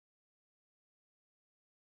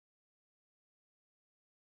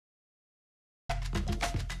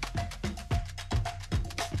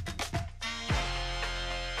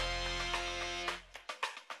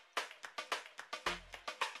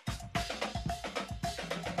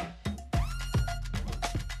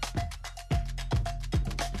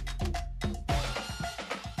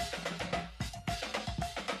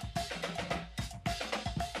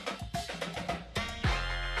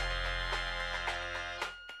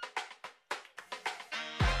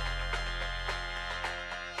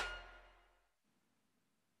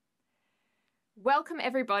Welcome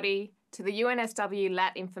everybody to the UNSW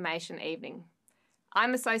LAT Information Evening.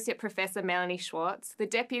 I'm Associate Professor Melanie Schwartz, the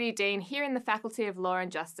Deputy Dean here in the Faculty of Law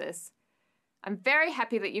and Justice. I'm very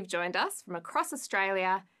happy that you've joined us from across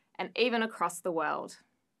Australia and even across the world.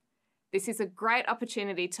 This is a great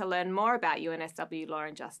opportunity to learn more about UNSW Law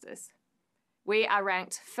and Justice. We are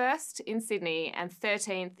ranked first in Sydney and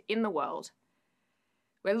 13th in the world.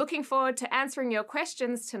 We're looking forward to answering your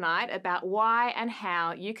questions tonight about why and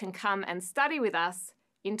how you can come and study with us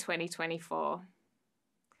in 2024.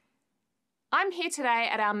 I'm here today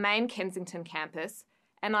at our main Kensington campus,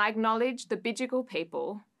 and I acknowledge the Bidjigal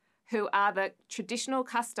people who are the traditional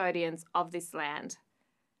custodians of this land.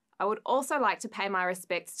 I would also like to pay my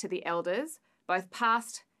respects to the elders, both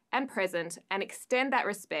past and present, and extend that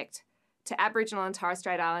respect to Aboriginal and Torres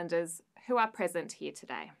Strait Islanders who are present here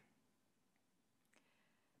today.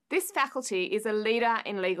 This faculty is a leader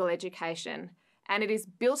in legal education, and it is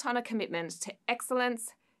built on a commitment to excellence,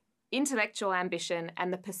 intellectual ambition,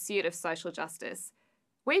 and the pursuit of social justice.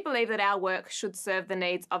 We believe that our work should serve the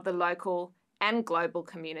needs of the local and global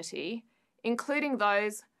community, including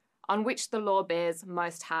those on which the law bears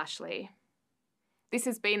most harshly. This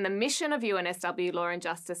has been the mission of UNSW Law and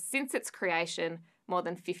Justice since its creation more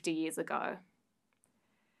than 50 years ago.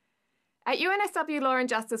 At UNSW Law and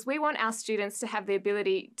Justice, we want our students to have the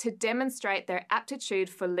ability to demonstrate their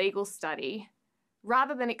aptitude for legal study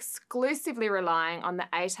rather than exclusively relying on the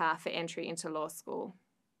ATAR for entry into law school.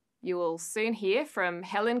 You will soon hear from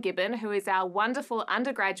Helen Gibbon, who is our wonderful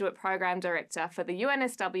undergraduate program director for the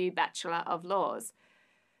UNSW Bachelor of Laws.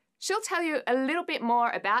 She'll tell you a little bit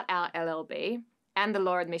more about our LLB and the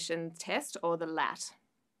Law Admissions Test, or the LAT.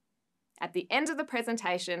 At the end of the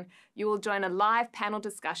presentation, you will join a live panel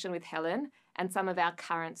discussion with Helen and some of our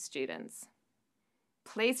current students.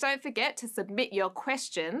 Please don't forget to submit your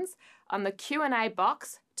questions on the Q&A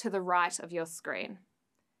box to the right of your screen.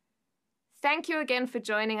 Thank you again for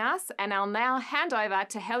joining us, and I'll now hand over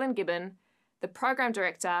to Helen Gibbon, the Program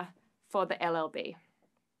Director for the LLB.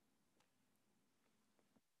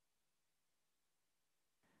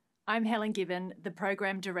 I'm Helen Gibbon, the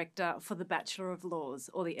Program Director for the Bachelor of Laws,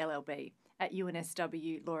 or the LLB, at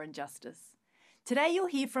UNSW Law and Justice. Today you'll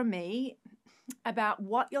hear from me about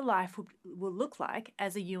what your life will look like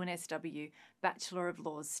as a UNSW Bachelor of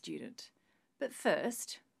Laws student. But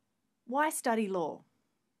first, why study law?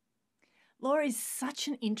 Law is such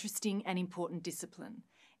an interesting and important discipline.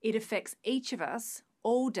 It affects each of us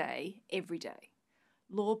all day, every day.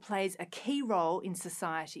 Law plays a key role in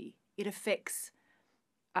society. It affects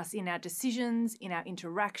us in our decisions, in our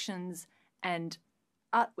interactions, and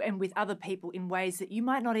with other people in ways that you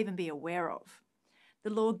might not even be aware of.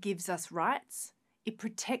 The law gives us rights, it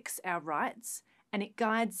protects our rights, and it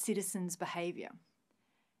guides citizens' behaviour.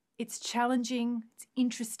 It's challenging, it's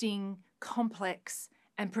interesting, complex,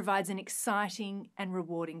 and provides an exciting and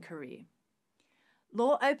rewarding career.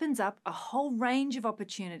 Law opens up a whole range of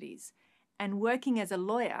opportunities, and working as a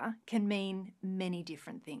lawyer can mean many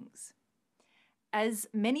different things. As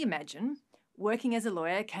many imagine, working as a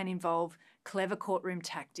lawyer can involve clever courtroom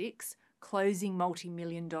tactics, closing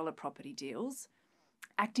multi-million-dollar property deals,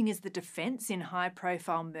 acting as the defence in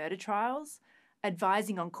high-profile murder trials,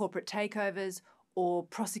 advising on corporate takeovers, or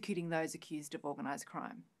prosecuting those accused of organised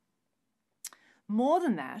crime. More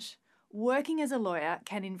than that, working as a lawyer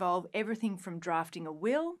can involve everything from drafting a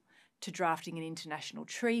will to drafting an international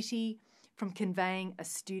treaty, from conveying a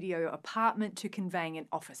studio apartment to conveying an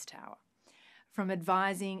office tower, from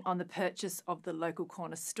advising on the purchase of the local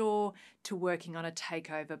corner store to working on a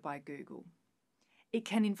takeover by Google. It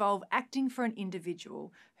can involve acting for an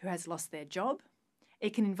individual who has lost their job.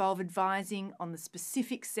 It can involve advising on the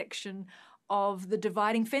specific section of the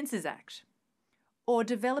Dividing Fences Act, or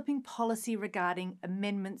developing policy regarding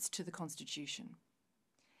amendments to the Constitution.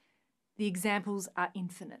 The examples are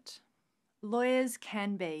infinite. Lawyers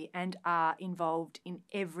can be and are involved in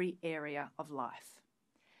every area of life.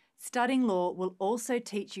 Studying law will also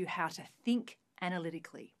teach you how to think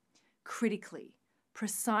analytically, critically,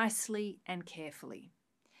 precisely, and carefully.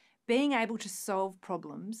 Being able to solve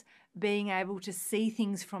problems, being able to see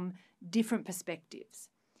things from different perspectives,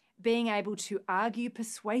 being able to argue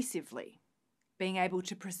persuasively, being able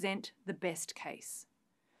to present the best case.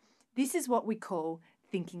 This is what we call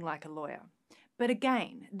thinking like a lawyer. But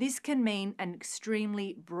again, this can mean an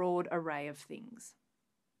extremely broad array of things.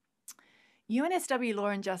 UNSW Law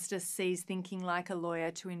and Justice sees thinking like a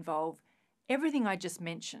lawyer to involve everything I just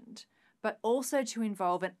mentioned, but also to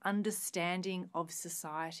involve an understanding of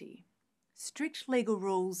society. Strict legal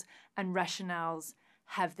rules and rationales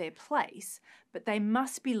have their place, but they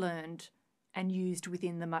must be learned and used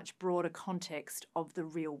within the much broader context of the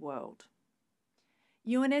real world.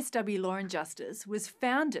 UNSW Law and Justice was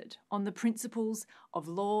founded on the principles of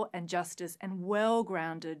law and justice and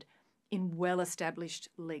well-grounded in well-established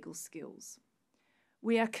legal skills.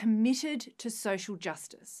 We are committed to social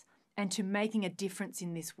justice and to making a difference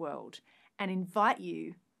in this world and invite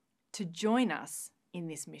you to join us in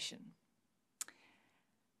this mission.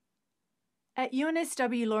 At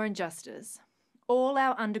UNSW Law and Justice, all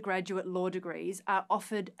our undergraduate law degrees are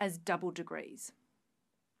offered as double degrees.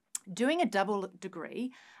 Doing a double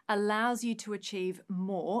degree allows you to achieve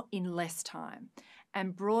more in less time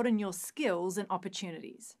and broaden your skills and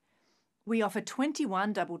opportunities. We offer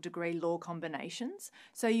 21 double degree law combinations,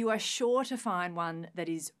 so you are sure to find one that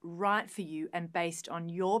is right for you and based on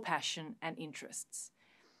your passion and interests.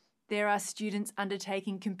 There are students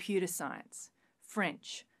undertaking computer science,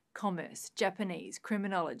 French, commerce, Japanese,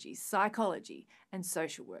 criminology, psychology, and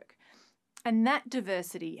social work. And that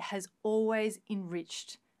diversity has always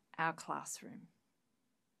enriched our classroom.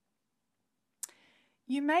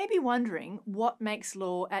 You may be wondering what makes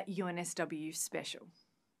law at UNSW special.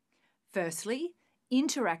 Firstly,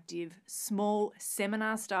 interactive, small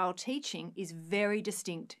seminar-style teaching is very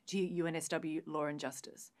distinct to UNSW Law and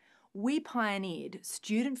Justice. We pioneered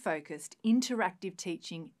student-focused interactive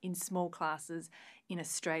teaching in small classes in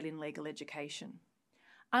Australian legal education.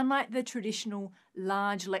 Unlike the traditional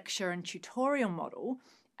large lecture and tutorial model,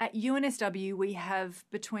 at UNSW we have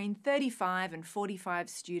between 35 and 45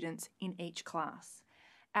 students in each class.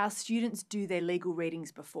 Our students do their legal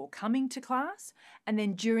readings before coming to class, and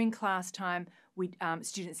then during class time,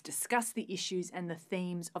 students discuss the issues and the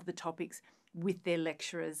themes of the topics with their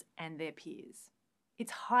lecturers and their peers.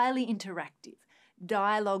 It's highly interactive,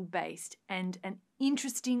 dialogue-based, and an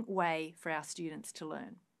interesting way for our students to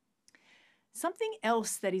learn. Something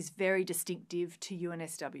else that is very distinctive to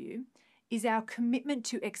UNSW is our commitment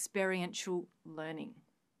to experiential learning.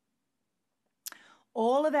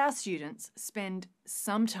 All of our students spend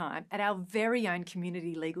some time at our very own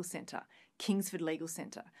community legal centre, Kingsford Legal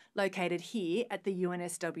Centre, located here at the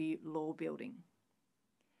UNSW Law Building.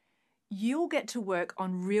 You'll get to work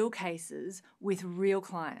on real cases with real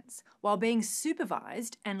clients while being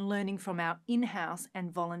supervised and learning from our in-house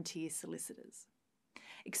and volunteer solicitors.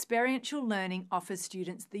 Experiential learning offers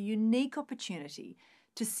students the unique opportunity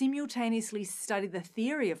to simultaneously study the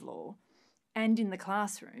theory of law and in the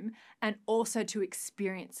classroom, and also to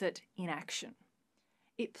experience it in action.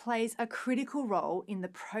 It plays a critical role in the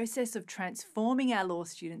process of transforming our law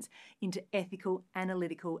students into ethical,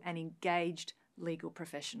 analytical, and engaged legal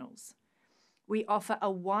professionals. We offer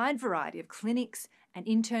a wide variety of clinics and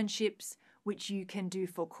internships which you can do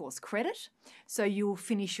for course credit, so you will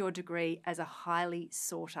finish your degree as a highly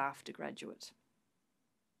sought-after graduate.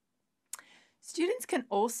 Students can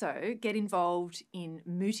also get involved in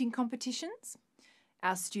mooting competitions.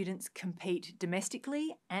 Our students compete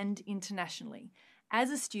domestically and internationally.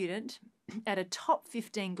 As a student at a top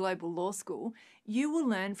 15 global law school, you will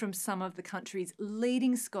learn from some of the country's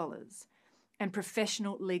leading scholars and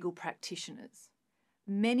professional legal practitioners,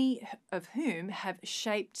 many of whom have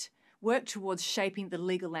worked towards shaping the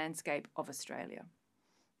legal landscape of Australia.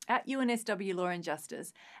 At UNSW Law and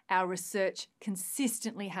Justice, our research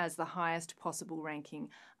consistently has the highest possible ranking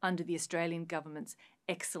under the Australian Government's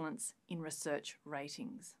Excellence in Research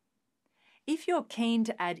ratings. If you're keen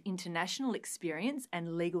to add international experience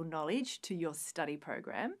and legal knowledge to your study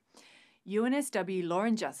program, UNSW Law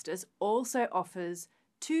and Justice also offers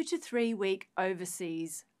 2 to 3 week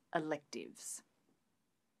overseas electives.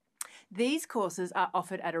 These courses are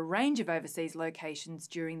offered at a range of overseas locations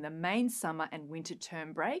during the main summer and winter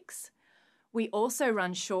term breaks. We also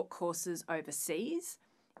run short courses overseas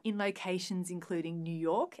in locations including New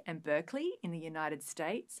York and Berkeley in the United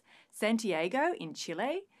States, Santiago in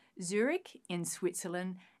Chile, Zurich in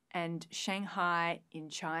Switzerland, and Shanghai in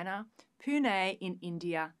China, Pune in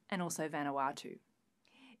India, and also Vanuatu.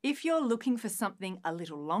 If you're looking for something a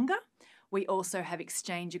little longer, we also have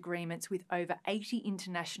exchange agreements with over 80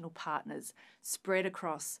 international partners spread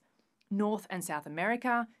across North and South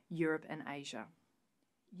America, Europe and Asia.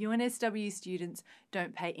 UNSW students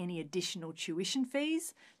don't pay any additional tuition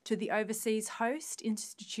fees to the overseas host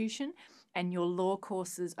institution, and your law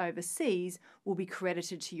courses overseas will be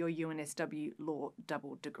credited to your UNSW Law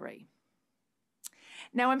double degree.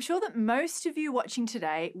 Now, I'm sure that most of you watching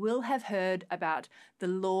today will have heard about the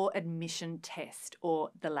Law Admission Test,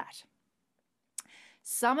 or the LAT.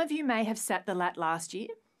 Some of you may have sat the LAT last year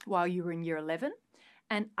while you were in Year 11,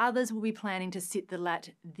 and others will be planning to sit the LAT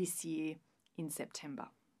this year in September.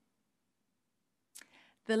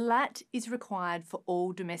 The LAT is required for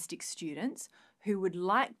all domestic students who would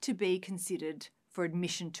like to be considered for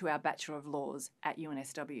admission to our Bachelor of Laws at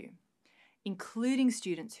UNSW. including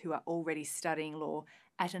students who are already studying law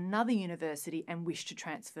at another university and wish to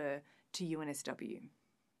transfer to UNSW.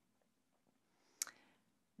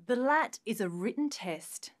 The LAT is a written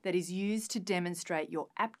test that is used to demonstrate your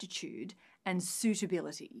aptitude and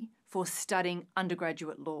suitability for studying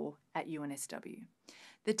undergraduate law at UNSW.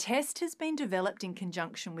 The test has been developed in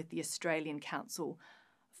conjunction with the Australian Council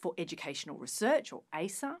for Educational Research, or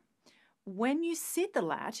ACER. When you sit the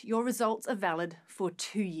LAT, your results are valid for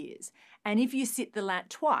 2 years. And if you sit the LAT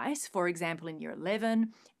twice, for example in Year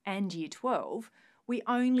 11 and Year 12, we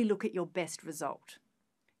only look at your best result.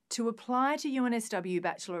 To apply to UNSW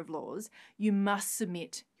Bachelor of Laws, you must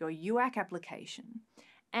submit your UAC application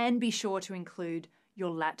and be sure to include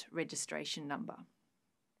your LAT registration number.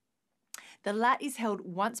 The LAT is held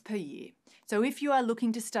once per year, so if you are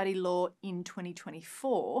looking to study law in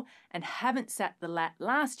 2024 and haven't sat the LAT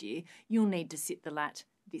last year, you'll need to sit the LAT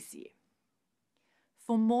this year.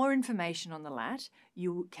 For more information on the LAT,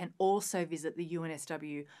 you can also visit the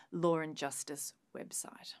UNSW Law and Justice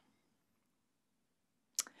website.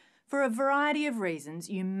 For a variety of reasons,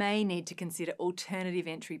 you may need to consider alternative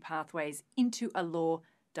entry pathways into a law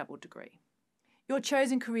double degree. Your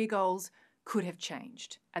chosen career goals could have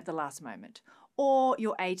changed at the last moment, or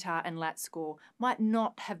your ATAR and LAT score might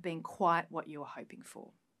not have been quite what you were hoping for.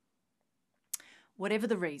 Whatever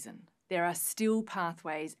the reason, there are still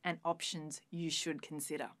pathways and options you should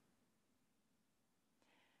consider.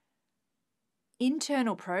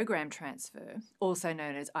 Internal program transfer, also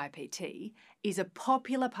known as IPT, is a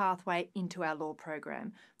popular pathway into our law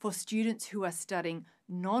program for students who are studying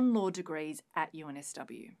non-law degrees at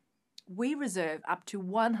UNSW. We reserve up to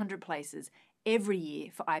 100 places every year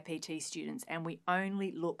for IPT students, and we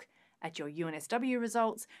only look at your UNSW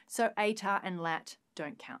results, so ATAR and LAT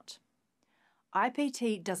don't count.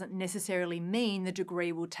 IPT doesn't necessarily mean the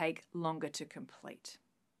degree will take longer to complete.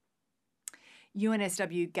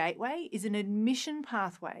 UNSW Gateway is an admission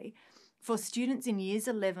pathway for students in Years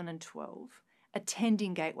 11 and 12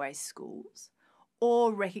 attending Gateway schools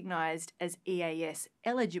or recognised as EAS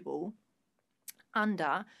eligible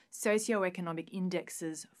under socioeconomic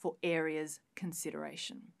indexes for areas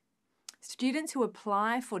consideration. Students who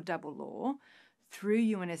apply for double law through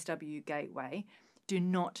UNSW Gateway do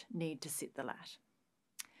not need to sit the LAT.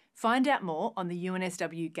 Find out more on the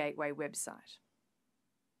UNSW Gateway website.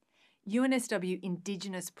 UNSW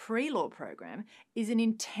Indigenous Pre-Law program is an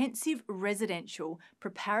intensive residential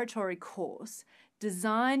preparatory course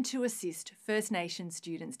designed to assist First Nations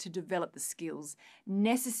students to develop the skills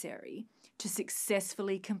necessary to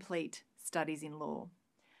successfully complete studies in law.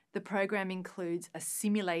 The program includes a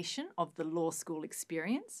simulation of the law school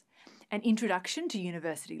experience, an introduction to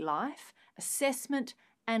university life, assessment,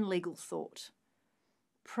 and legal thought.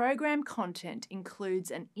 Program content includes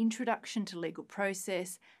an introduction to legal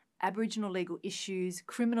process, Aboriginal legal issues,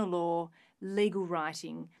 criminal law, legal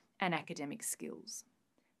writing, and academic skills.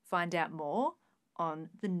 Find out more on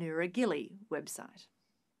the Nuragili website.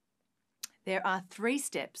 There are 3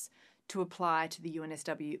 steps to apply to the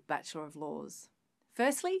UNSW Bachelor of Laws.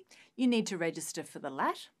 Firstly, you need to register for the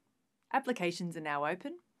LAT. Applications are now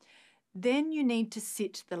open. Then you need to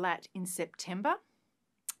sit the LAT in September.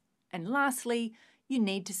 And lastly, you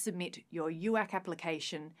need to submit your UAC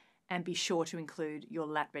application and be sure to include your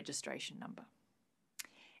LAT registration number.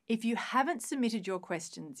 If you haven't submitted your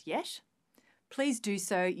questions yet, please do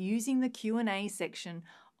so using the Q&A section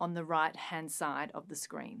on the right-hand side of the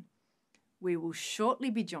screen. We will shortly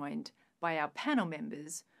be joined by our panel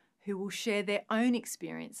members who will share their own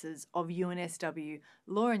experiences of UNSW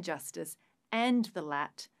Law and Justice and the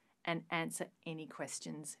LAT and answer any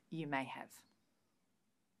questions you may have.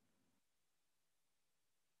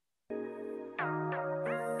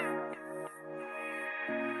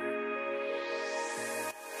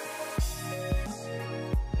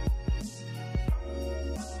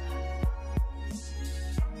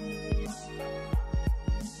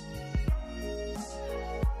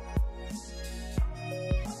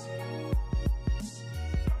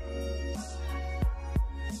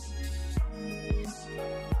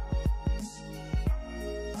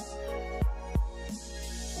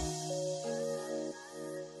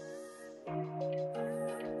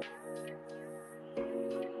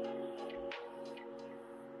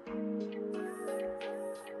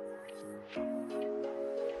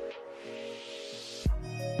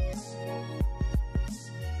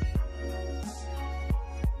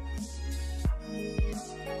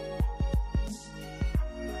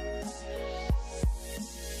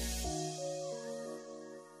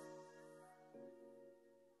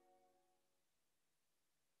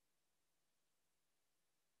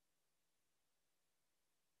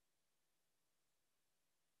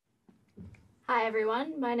 Hi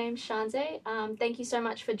everyone, my name's Shanze. Thank you so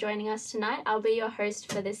much for joining us tonight. I'll be your host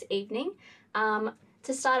for this evening.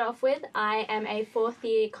 To start off with, I am a fourth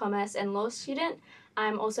year Commerce and Law student.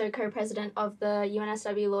 I'm also co-president of the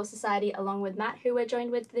UNSW Law Society along with Matt, who we're joined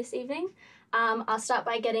with this evening. I'll start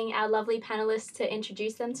by getting our lovely panellists to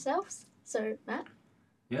introduce themselves. So, Matt?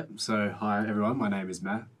 Yep, so hi everyone, my name is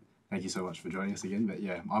Matt. Thank you so much for joining us again. But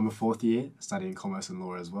yeah, I'm a fourth year studying Commerce and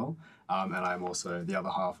Law as well, and I'm also the other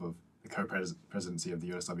half of the co-presidency of the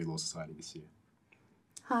UNSW Law Society this year.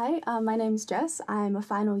 Hi, my name's Jess. I'm a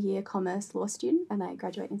final year Commerce Law student and I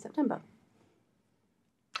graduate in September.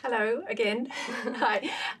 Hello again. Hi.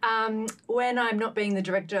 When I'm not being the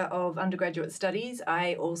Director of Undergraduate Studies,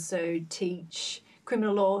 I also teach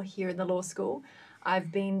criminal law here in the law school.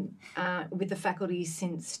 I've been with the faculty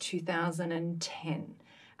since 2010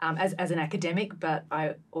 as an academic, but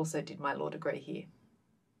I also did my law degree here.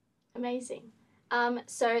 Amazing.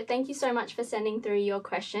 So thank you so much for sending through your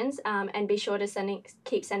questions and be sure to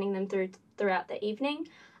keep sending them throughout the evening.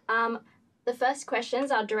 The first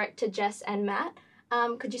questions are direct to Jess and Matt.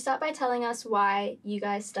 Could you start by telling us why you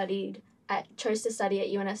guys chose to study at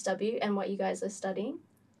UNSW and what you guys are studying?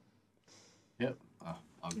 Yep.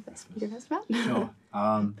 You go first, Matt? Sure.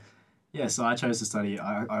 Yeah, so I chose to study,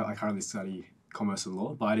 I currently study Commerce and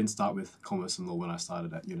Law, but I didn't start with Commerce and Law when I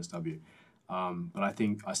started at UNSW. But I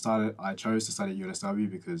think I chose to study at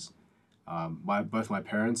UNSW because both my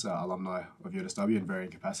parents are alumni of UNSW in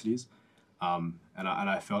varying capacities, and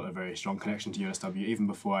I felt a very strong connection to UNSW even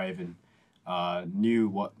before I even knew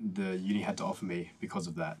what the uni had to offer me because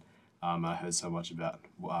of that. I heard so much about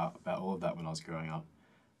all of that when I was growing up.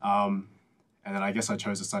 And then I guess I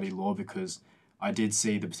chose to study law because I did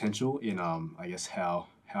see the potential in I guess how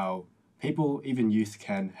people, even youth,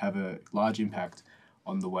 can have a large impact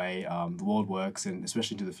on the way the world works, and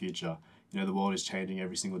especially into the future. You know, the world is changing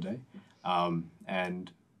every single day,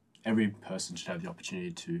 and every person should have the opportunity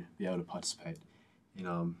to be able to participate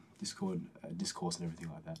in discourse and everything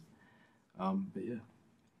like that. But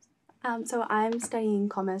yeah. So I'm studying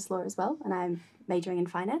Commerce Law as well and I'm majoring in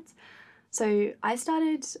finance. So I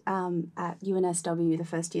started at UNSW the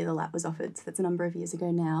first year the LAT was offered, so that's a number of years ago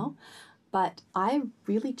now. But I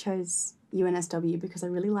really chose UNSW because I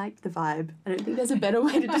really liked the vibe. I don't think there's a better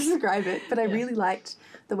way to describe it, but I really liked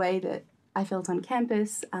the way that I felt on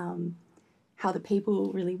campus, how the people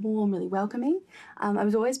were really warm, really welcoming. I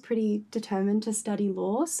was always pretty determined to study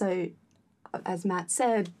law, so as Matt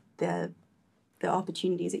said, the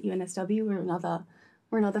opportunities at UNSW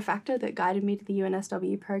were another factor that guided me to the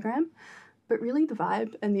UNSW program. But really the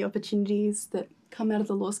vibe and the opportunities that come out of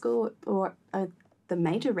the law school are the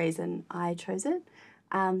major reason I chose it.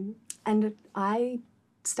 And I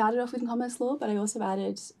started off with Commerce Law, but I also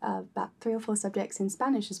added about 3 or 4 subjects in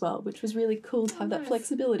Spanish as well, which was really cool to have that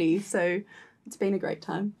flexibility. So it's been a great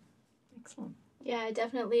time. Excellent. Yeah, I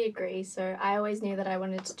definitely agree. So I always knew that I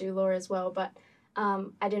wanted to do law as well, but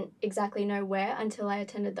I didn't exactly know where until I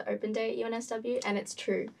attended the open day at UNSW, and it's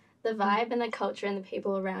true. The vibe and the culture and the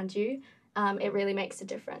people around you, it really makes a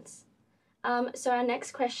difference. So our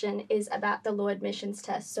next question is about the law admissions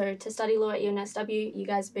test. So to study law at UNSW, you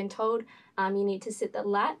guys have been told you need to sit the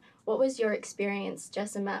LAT. What was your experience,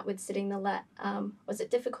 Jess and Matt, with sitting the LAT? Was it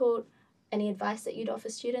difficult? Any advice that you'd offer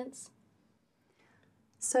students?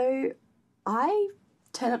 So I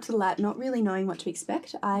turned up to the LAT not really knowing what to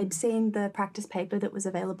expect. I'd seen the practice paper that was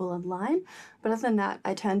available online, but other than that,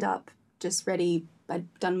 I turned up just ready.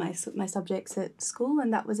 I'd done my subjects at school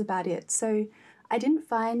and that was about it. So I didn't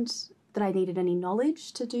find that I needed any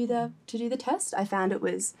knowledge to do the test. I found it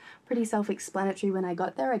was pretty self-explanatory when I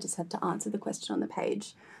got there. I just had to answer the question on the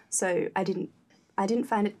page. So I didn't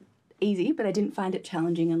find it easy, but I didn't find it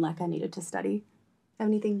challenging and like I needed to study. Have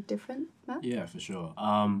anything different, Matt? Yeah, for sure.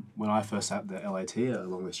 When I first sat the LAT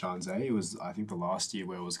along with Shanze, it was, I think, the last year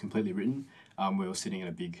where it was completely written. We were sitting in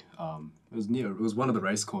a big, it was one of the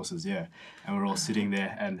race courses, yeah, and we were all sitting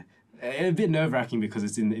there, and a bit nerve-wracking because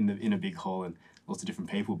it's in a big hall and lots of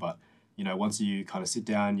different people. But you know, once you kind of sit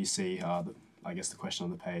down, you see, I guess the question on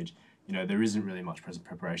the page. You know, there isn't really much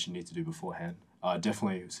preparation you need to do beforehand.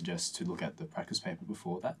 Definitely suggest to look at the practice paper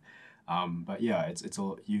before that. But yeah, it's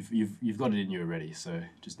all you've got it in you already, so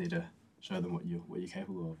just need to show them what you're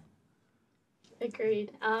capable of.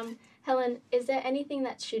 Agreed. Helen, is there anything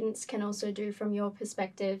that students can also do from your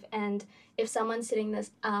perspective? And if someone's sitting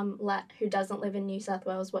this LAT who doesn't live in New South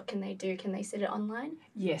Wales, what can they do? Can they sit it online?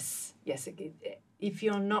 Yes. If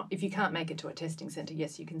you can't make it to a testing centre,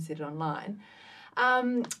 yes, you can sit it online.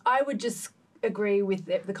 I would just agree with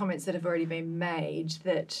the comments that have already been made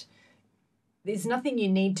that there's nothing you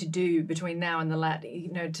need to do between now and the LAT,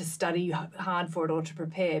 to study hard for it or to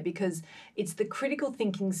prepare, because it's the critical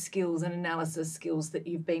thinking skills and analysis skills that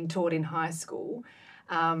you've been taught in high school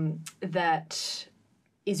that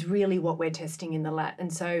is really what we're testing in the LAT.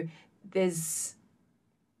 And so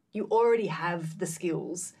you already have the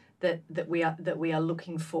skills that we are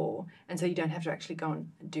looking for, and so you don't have to actually go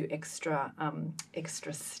and do extra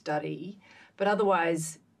study. But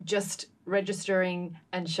otherwise, just registering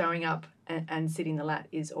and showing up and sitting the LAT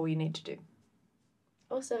is all you need to do.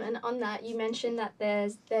 Awesome. And on that, you mentioned that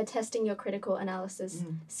they're testing your critical analysis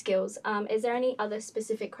skills. Is there any other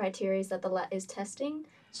specific criteria that the LAT is testing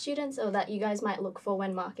students, or that you guys might look for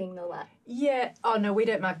when marking the LAT? Yeah. Oh no, we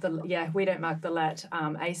don't mark the LAT.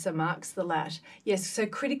 ASA marks the LAT. Yes. So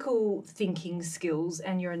critical thinking skills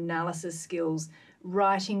and your analysis skills,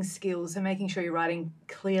 writing skills, so making sure you're writing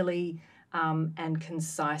clearly and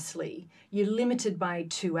concisely. You're limited by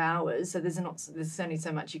 2 hours, so there's only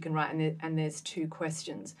so much you can write, and there's 2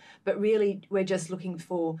 questions. But really, we're just looking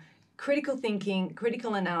for critical thinking,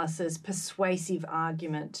 critical analysis, persuasive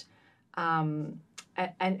argument, and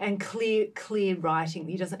clear writing.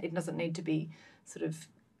 It doesn't need to be sort of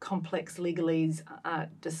complex legalese,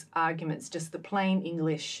 just arguments, just the plain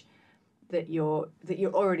English that you're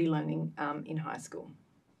already learning in high school.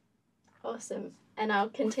 Awesome. And I'll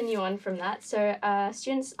continue on from that. So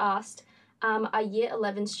students asked, are Year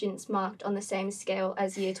 11 students marked on the same scale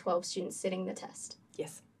as Year 12 students sitting the test?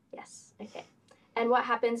 Yes. Yes, okay. And what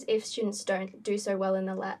happens if students don't do so well in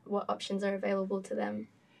the LAT? What options are available to them?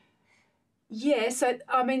 Yeah, so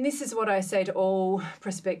I mean, this is what I say to all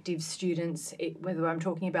prospective students, whether I'm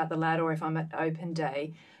talking about the LAT or if I'm at open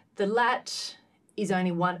day. The LAT is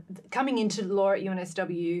only one, coming into law at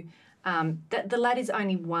UNSW, the LAT is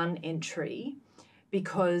only one entry,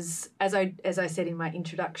 because as I said in my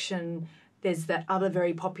introduction, there's that other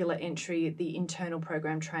very popular entry, the internal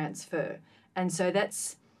program transfer. And so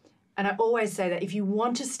and I always say that if you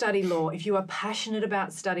want to study law, if you are passionate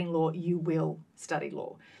about studying law, you will study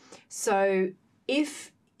law. So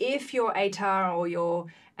if your ATAR or your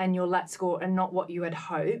LAT score are not what you had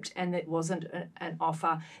hoped and it wasn't an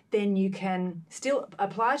offer, then you can still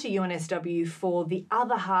apply to UNSW for the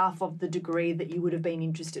other half of the degree that you would have been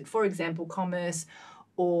interested. For example, commerce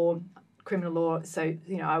or criminal law. So,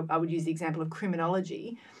 I would use the example of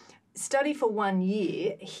criminology. Study for 1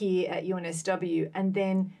 year here at UNSW, and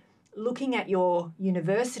then looking at your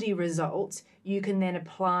university results, you can then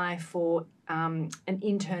apply for an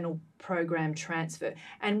internal program transfer.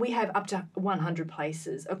 And we have up to 100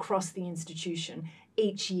 places across the institution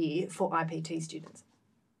each year for IPT students.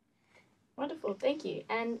 Wonderful, thank you.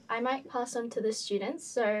 And I might pass on to the students.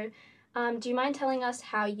 So do you mind telling us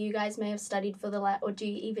how you guys may have studied for the LAT, or do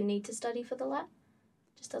you even need to study for the LAT?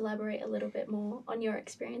 Just elaborate a little bit more on your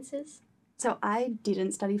experiences. So I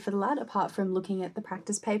didn't study for the LAT apart from looking at the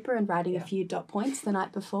practice paper and writing a few dot points the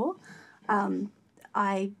night before.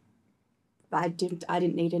 I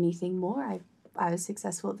didn't need anything more. I was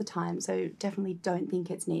successful at the time, so definitely don't think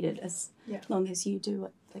it's needed as long as you do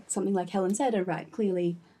something like Helen said, and write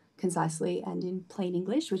clearly, concisely, and in plain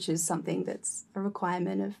English, which is something that's a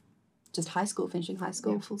requirement of just high school, finishing high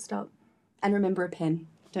school, full stop. And remember a pen.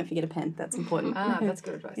 Don't forget a pen. That's important. That's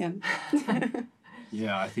good advice.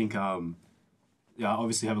 Yeah, I think,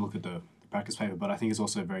 obviously have a look at the practice paper, but I think it's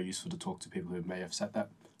also very useful to talk to people who may have sat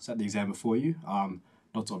the exam before you.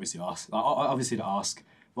 Not to obviously ask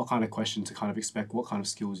what kind of question to kind of expect, what kind of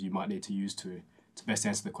skills you might need to use to best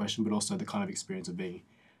answer the question, but also the kind of experience of being,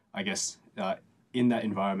 I guess, in that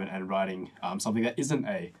environment and writing something that isn't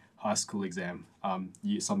a high school exam,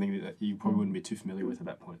 something that you probably wouldn't be too familiar with at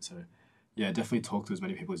that point. So, yeah, definitely talk to as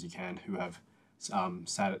many people as you can who have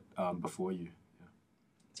sat it before you.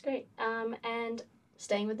 That's great. And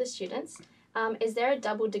staying with the students, is there a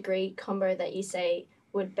double degree combo that you say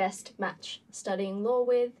would best match studying law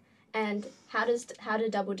with, and how do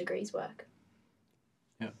double degrees work?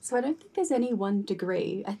 Yeah. So I don't think there's any one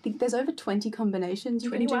degree. I think there's over 20 combinations.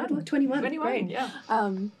 21. 21, great. Yeah.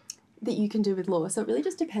 That you can do with law. So it really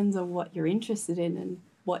just depends on what you're interested in and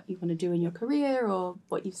what you want to do in your career, or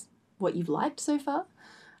what you've liked so far.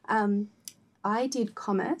 I did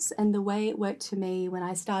commerce, and the way it worked for me when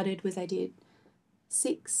I started was I did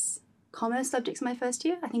 6 commerce subjects my first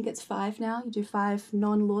year. I think it's 5 now. You do 5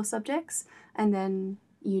 non-law subjects, and then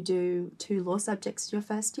you do 2 law subjects your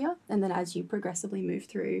first year, and then as you progressively move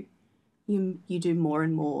through, you do more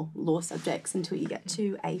and more law subjects until you get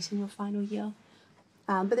to 8 in your final year.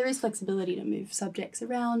 But there is flexibility to move subjects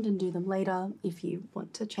around and do them later if you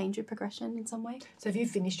want to change your progression in some way. So have you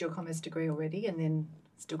finished your commerce degree already and then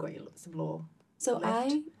still got some law So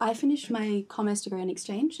left? I finished my commerce degree in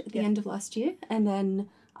exchange at the Yeah. end of last year, and then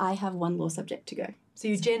I have one law subject to go. So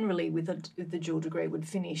you generally, with the dual degree, would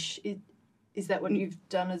finish. Is that what you've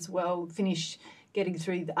done as well? Finish getting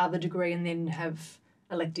through the other degree and then have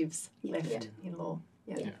electives left in law.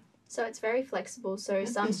 Yeah. So it's very flexible. So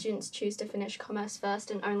some students choose to finish commerce first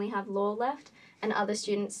and only have law left, and other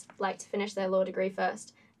students like to finish their law degree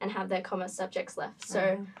first and have their commerce subjects left.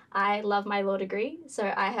 So I love my law degree.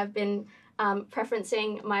 So I have been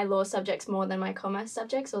preferencing my law subjects more than my commerce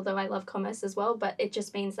subjects, although I love commerce as well. But it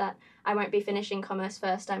just means that I won't be finishing commerce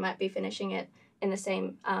first. I might be finishing it in the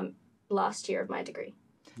same last year of my degree.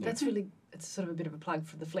 That's really, it's sort of a bit of a plug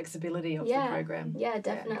for the flexibility of the Yeah, program. yeah,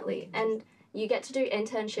 definitely. And you get to do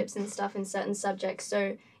internships and stuff in certain subjects,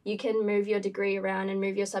 so you can move your degree around and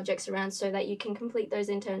move your subjects around so that you can complete those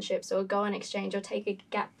internships or go on exchange or take a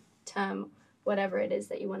gap term, whatever it is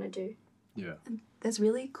that you want to do. Yeah. There's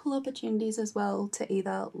really cool opportunities as well to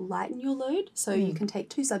either lighten your load, so you can take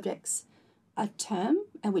 2 subjects a term,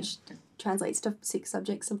 and which translates to 6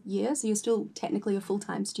 subjects a year, so you're still technically a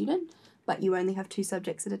full-time student, but you only have 2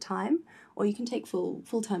 subjects at a time, or you can take full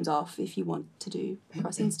terms off if you want to do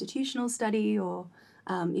cross-institutional study, or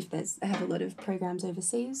if they have a lot of programs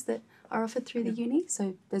overseas that are offered through the uni,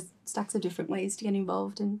 so there's stacks of different ways to get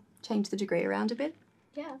involved and change the degree around a bit.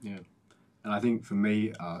 Yeah. Yeah. And I think for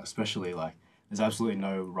me, especially, like, there's absolutely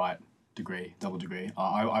no right degree, double degree.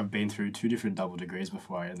 I've been through 2 different double degrees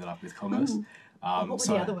before I ended up with commerce. What were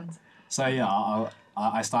the other ones? So yeah,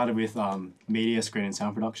 I started with media, screen and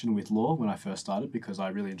sound production with law when I first started because I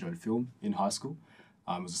really enjoyed film in high school.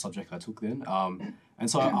 It was a subject I took then. And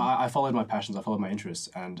so I followed my passions, I followed my interests.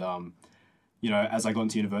 And, you know, as I got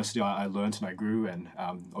into university, I learned and I grew. And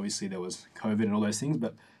obviously there was COVID and all those things,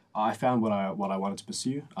 but I found what I wanted to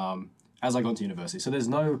pursue as I got into university. So there's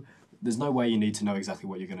no way you need to know exactly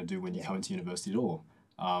what you're going to do when you come into university at all.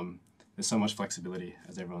 There's so much flexibility,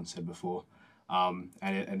 as everyone said before. And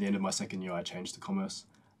at the end of my second year, I changed to commerce,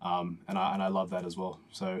 and I love that as well.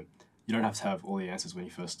 So you don't have to have all the answers when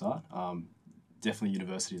you first start. Definitely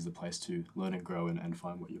university is the place to learn and grow and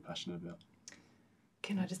find what you're passionate about.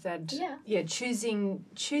 Can I just add? Yeah. Choosing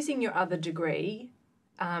your other degree.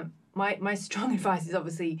 My strong advice is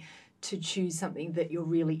obviously to choose something that you're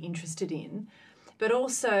really interested in, but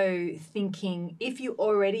also thinking if you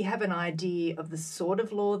already have an idea of the sort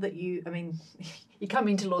of law that you come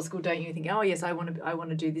into law school, don't you? Think, oh yes, I want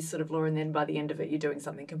to do this sort of law, and then by the end of it, you're doing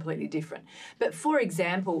something completely different. But for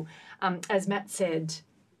example, as Matt said,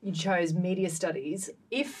 you chose media studies.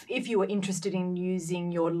 If you were interested in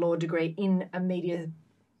using your law degree in a media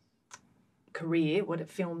career,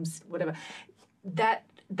 films, whatever,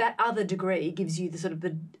 that other degree gives you the sort of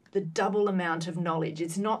the double amount of knowledge.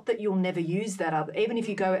 It's not that you'll never use that other, even if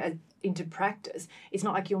you go into practice, it's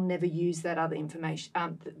not like you'll never use that other information,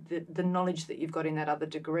 the knowledge that you've got in that other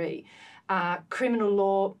degree. Criminal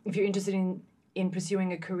law, if you're interested in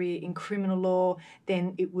pursuing a career in criminal law,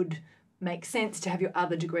 then it would make sense to have your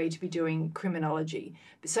other degree to be doing criminology.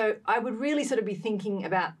 So I would really sort of be thinking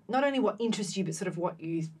about not only what interests you, but sort of what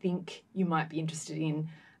you think you might be interested in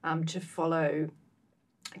to follow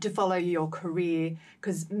your career,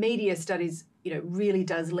 because media studies, really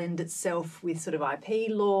does lend itself with sort of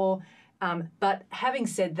IP law. But having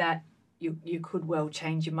said that, you could well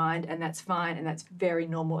change your mind, and that's fine, and that's very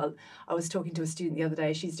normal. I was talking to a student the other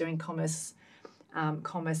day. She's doing commerce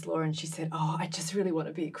law, and she said, "Oh, I just really want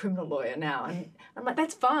to be a criminal lawyer now." And I'm like,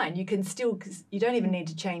 "That's fine. You can still, because you don't even need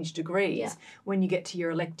to change degrees. Yeah. When you get to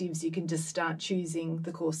your electives, you can just start choosing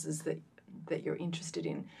the courses that you're interested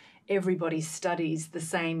in." Everybody studies the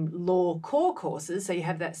same law core courses, so you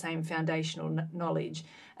have that same foundational knowledge,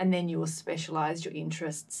 and then you will specialise your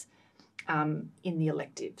interests in the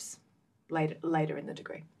electives later in the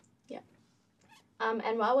degree. Yeah.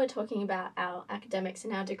 And while we're talking about our academics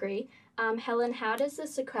and our degree, Helen, how does the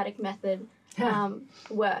Socratic method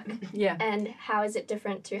work? Yeah. And how is it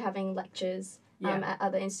different to having lectures at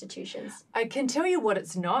other institutions? I can tell you what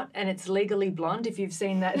it's not, and it's Legally Blonde. If you've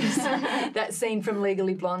seen that that scene from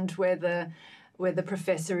Legally Blonde where the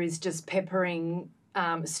professor is just peppering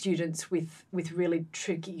students with really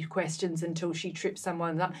tricky questions until she trips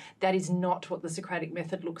someone up. That is not what the Socratic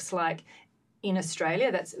method looks like in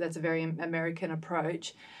Australia. That's a very American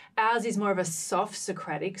approach. Ours is more of a soft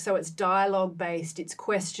Socratic, so it's dialogue based, it's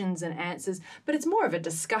questions and answers, but it's more of a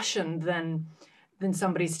discussion than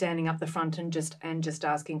somebody standing up the front and just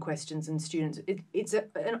asking questions and students. It's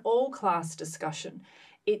an all-class discussion.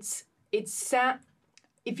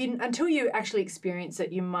 Until you actually experience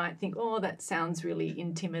it, you might think, oh, that sounds really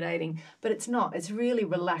intimidating, but it's not. It's really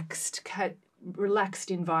relaxed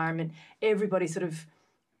environment. Everybody sort of,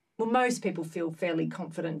 most people feel fairly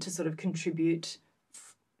confident to sort of contribute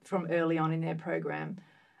from early on in their program.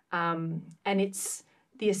 And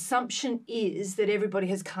the assumption is that everybody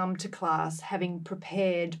has come to class having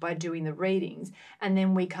prepared by doing the readings, and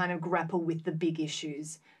then we kind of grapple with the big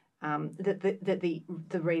issues that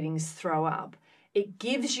the readings throw up. It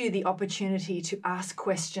gives you the opportunity to ask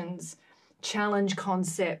questions, challenge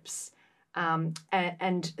concepts,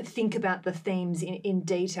 and think about the themes in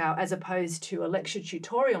detail, as opposed to a lecture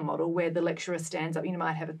tutorial model where the lecturer stands up. You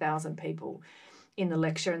might have 1,000 people in the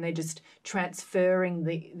lecture and they're just transferring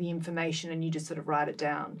the information and you just sort of write it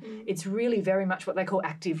down. It's really very much what they call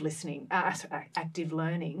active listening, active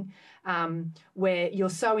learning, where you're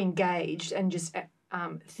so engaged and just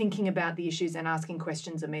thinking about the issues and asking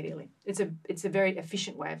questions immediately. It's a very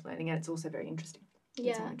efficient way of learning, and it's also very interesting.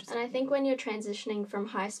 Yeah, and I think when you're transitioning from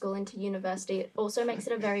high school into university, it also makes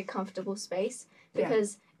it a very comfortable space,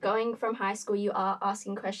 because going from high school, you are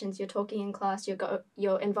asking questions, you're talking in class,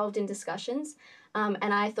 you're involved in discussions. And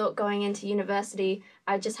I thought going into university,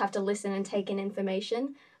 I just have to listen and take in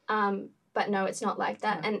information. But no, it's not like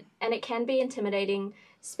that. And it can be intimidating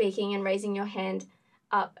speaking and raising your hand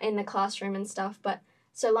up in the classroom and stuff. But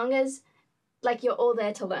so long as, like, you're all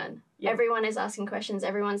there to learn. Yeah. Everyone is asking questions.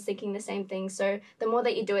 Everyone's thinking the same thing. So the more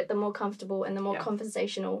that you do it, the more comfortable and the more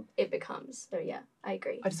conversational it becomes. So, yeah, I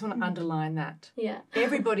agree. I just want to underline that. Yeah.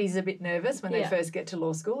 Everybody's a bit nervous when they first get to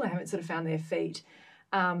law school. They haven't sort of found their feet.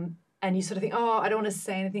 And you sort of think, oh, I don't want to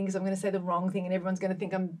say anything because I'm going to say the wrong thing and everyone's going to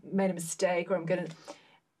think I'm made a mistake, or I'm going to...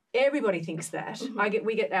 Everybody thinks that. Mm-hmm.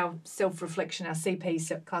 We get our self-reflection, our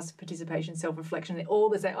CP, class participation self-reflection. They're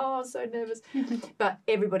all say, oh, I'm so nervous. But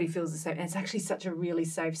everybody feels the same. And it's actually such a really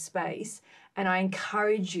safe space. And I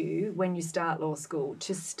encourage you, when you start law school,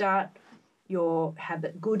 to start your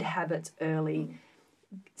good habits early.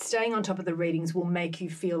 Staying on top of the readings will make you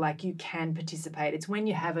feel like you can participate. It's when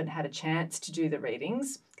you haven't had a chance to do the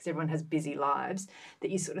readings, because everyone has busy lives, that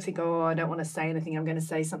you sort of think, oh, I don't want to say anything. I'm going to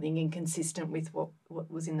say something inconsistent with what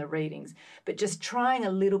was in the readings. But just trying a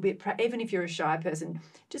little bit, even if you're a shy person,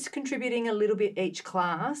 just contributing a little bit each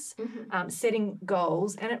class, setting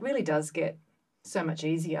goals, and it really does get so much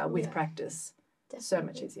easier with practice. Definitely. So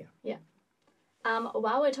much easier. Yeah.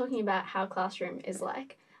 While we're talking about how classroom is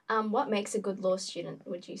like, what makes a good law student,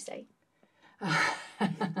 would you say?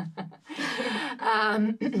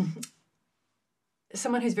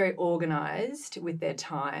 Someone who's very organised with their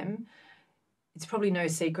time. It's probably no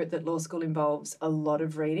secret that law school involves a lot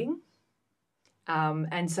of reading.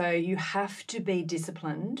 And so you have to be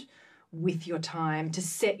disciplined with your time to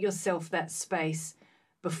set yourself that space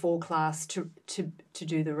before class to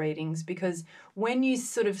do the readings, because when you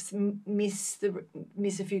sort of miss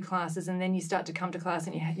a few classes and then you start to come to class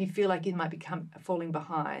and you feel like you might be falling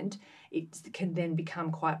behind, it can then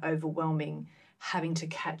become quite overwhelming having to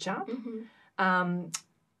catch up.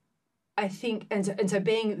 I think, and so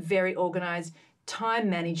being very organised, time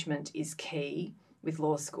management is key with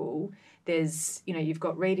law school. There's, you've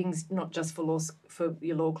got readings not just for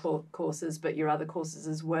your law courses, but your other courses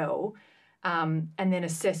as well. And then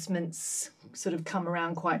assessments sort of come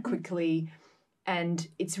around quite quickly, and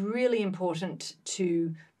it's really important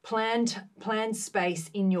to plan space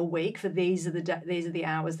in your week for these are the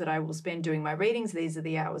hours that I will spend doing my readings, these are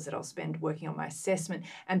the hours that I'll spend working on my assessment,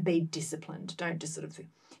 and be disciplined. Don't just sort of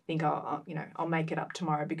think, oh, I'll make it up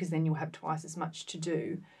tomorrow, because then you'll have twice as much to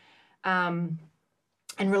do. And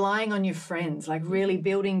relying on your friends, like really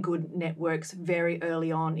building good networks very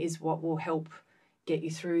early on is what will help get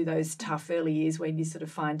you through those tough early years when you're sort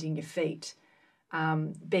of finding your feet.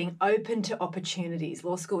 Being open to opportunities.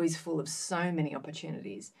 Law school is full of so many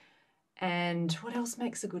opportunities. And what else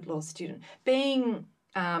makes a good law student? Being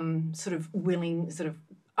sort of willing,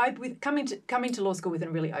 with coming to law school with a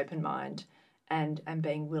really open mind and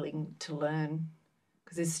being willing to learn,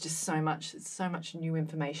 because there's just so much new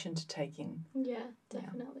information to take in. Yeah,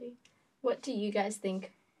 definitely. Yeah. What do you guys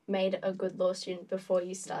think made a good law student before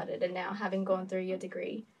you started, and now having gone through your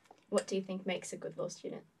degree, what do you think makes a good law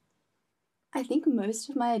student? I think most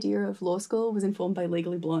of my idea of law school was informed by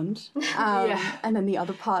Legally Blonde. And then the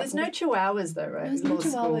other part... There's no chihuahuas though, right? There's no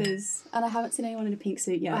chihuahuas. And I haven't seen anyone in a pink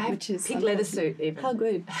suit yet, which is... Pink leather suit even. How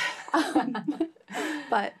good.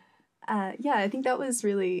 But I think that was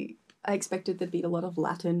really... I expected there'd be a lot of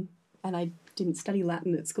Latin, and I didn't study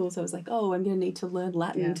Latin at school, so I was like, oh, I'm going to need to learn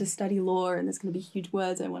Latin to study law, and there's going to be huge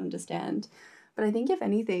words I won't understand. But I think, if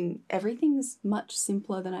anything, everything's much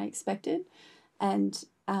simpler than I expected. And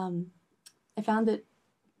I found that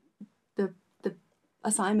the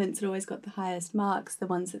assignments that always got the highest marks, the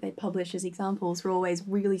ones that they publish as examples, were always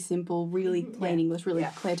really simple, really plain English, really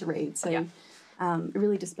clear to read. So It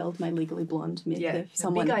really dispelled my legally blonde myth Yeah, of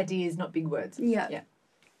someone. big ideas, not big words. Yeah.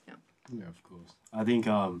 Yeah, of course. I think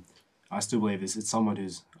I still believe this. It's someone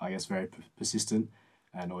who's, I guess, very persistent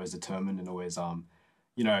and always determined and always,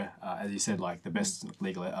 as you said, like the best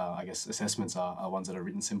legal, I guess, assessments are ones that are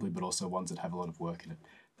written simply, but also ones that have a lot of work in it,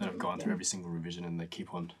 that have gone through every single revision and they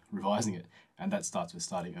keep on revising it. And that starts with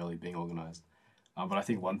starting early, being organised. But I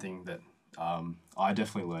think one thing that I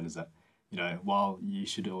definitely learned is that, while you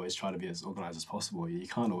should always try to be as organised as possible, you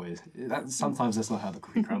can't always, sometimes that's not how the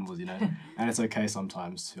cookie crumbles, and it's okay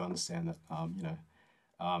sometimes to understand that,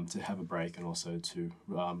 to have a break and also to,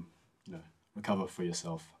 recover for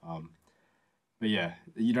yourself. But yeah,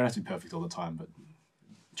 you don't have to be perfect all the time, but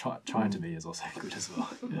trying to be is also good as well.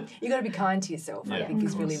 Yeah. You got to be kind to yourself, I think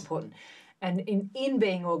is really important. And in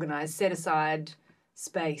being organised, set aside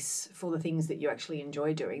space for the things that you actually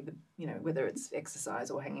enjoy doing, whether it's exercise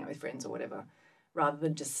or hanging out with friends or whatever, rather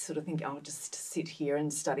than just sort of think, I'll just sit here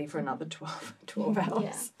and study for another 12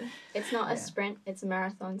 hours. Yeah. It's not a sprint, it's a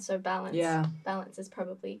marathon, so balance is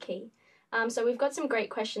probably key. So we've got some great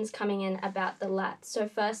questions coming in about the LAT. So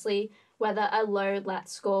firstly, whether a low LAT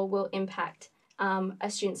score will impact a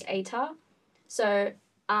student's ATAR. So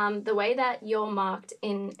the way that you're marked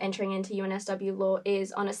in entering into UNSW Law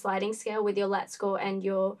is on a sliding scale with your LAT score and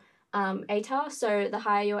your ATAR. So the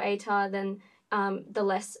higher your ATAR, then the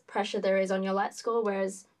less pressure there is on your LAT score,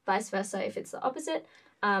 whereas vice versa if it's the opposite.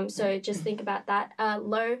 So just think about that.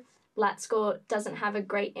 Low LAT score doesn't have a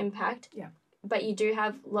great impact, but you do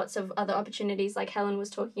have lots of other opportunities, like Helen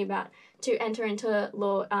was talking about, to enter into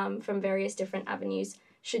law from various different avenues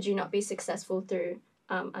should you not be successful through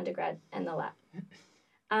undergrad and the LAT.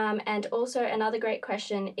 And also another great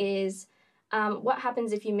question is what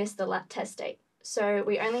happens if you miss the LAT test date? So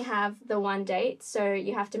we only have the one date, so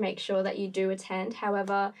you have to make sure that you do attend.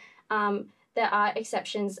 However, there are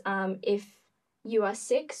exceptions if you are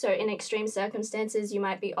sick. So in extreme circumstances, you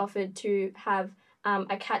might be offered to have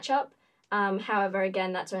a catch-up. However,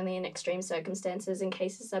 again, that's only in extreme circumstances, and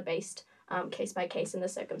cases are based case by case in the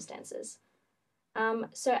circumstances.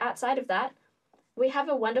 So outside of that, we have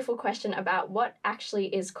a wonderful question about what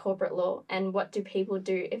actually is corporate law and what do people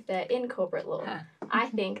do if they're in corporate law. I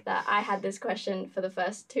think that I had this question for the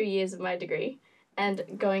first 2 years of my degree and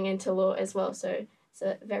going into law as well. So it's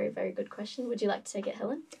a very, very good question. Would you like to take it,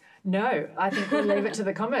 Helen? No, I think we'll leave it to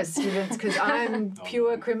the commerce students because I'm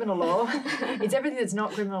pure criminal law. It's everything that's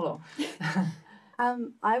not criminal law.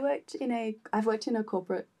 I've worked in a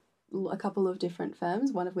corporate, a couple of different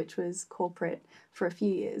firms, one of which was corporate for a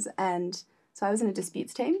few years, and so I was in a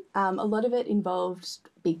disputes team. A lot of it involved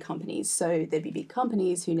big companies. So there'd be big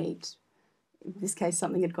companies who need, in this case,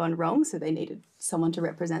 something had gone wrong, so they needed someone to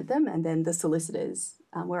represent them. And then the solicitors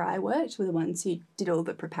where I worked were the ones who did all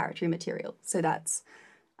the preparatory material. So that's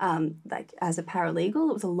like as a paralegal,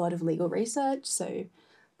 it was a lot of legal research. So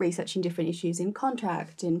researching different issues in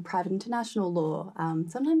contract, in private international law,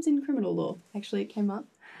 sometimes in criminal law, actually it came up.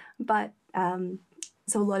 But so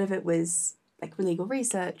a lot of it was like legal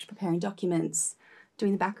research, preparing documents,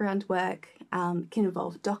 doing the background work, can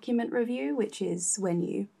involve document review, which is when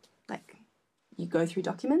you go through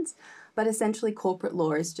documents. But essentially corporate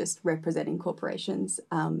law is just representing corporations,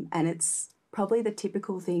 and it's probably the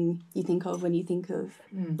typical thing you think of when you think of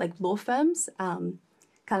like law firms. Kind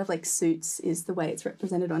of like Suits is the way it's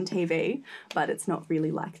represented on TV, but it's not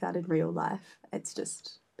really like that in real life. It's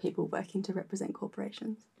just people working to represent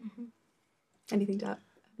corporations. Mm-hmm. Anything to add?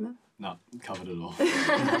 No, covered it all.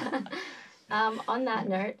 On that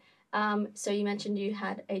note, so you mentioned you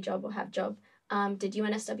had a job or have job. Did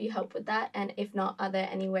UNSW help with that? And if not, are there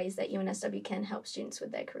any ways that UNSW can help students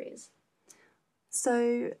with their careers?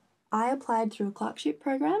 So I applied through a clerkship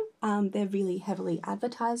program. They're really heavily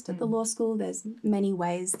advertised at the law school. There's many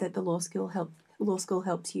ways that the law school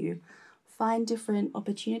helps you find different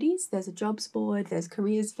opportunities. There's a jobs board, there's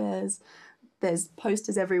careers fairs, there's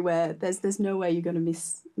posters everywhere. There's no way you're going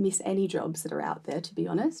to miss any jobs that are out there, to be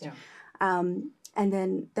honest. Yeah. And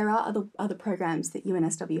then there are other programs that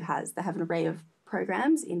UNSW has. They have an array of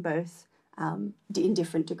programs in both in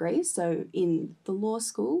different degrees. So in the law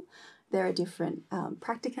school, there are different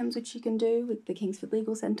practicums which you can do with the Kingsford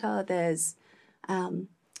Legal Centre. There's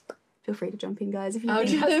feel free to jump in, guys, if you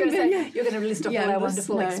think of them. You're going to list off all our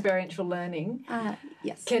wonderful experiential learning.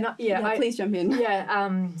 Yes. Please jump in.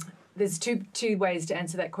 Yeah. There's two ways to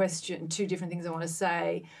answer that question, two different things I want to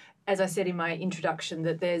say. As I said in my introduction,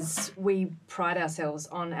 that we pride ourselves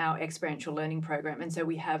on our experiential learning program, and so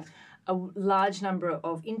we have a large number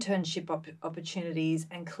of internship opportunities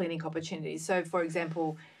and clinic opportunities. So, for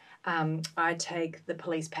example, I take the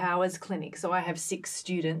police powers clinic. So I have 6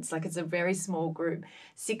 students, like it's a very small group,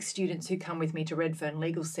 6 students who come with me to Redfern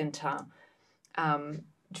Legal Centre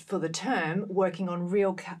for the term, working on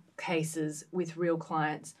real cases with real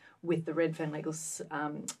clients with the Redfern Legal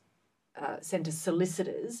Centre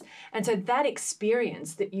solicitors. And so that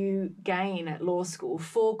experience that you gain at law school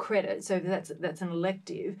for credit, so that's an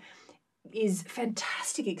elective, is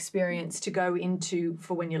fantastic experience to go into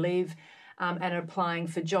for when you leave and applying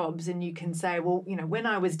for jobs. And you can say, well, you know, when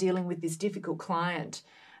I was dealing with this difficult client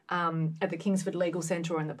at the Kingsford Legal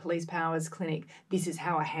Centre or in the Police Powers Clinic, this is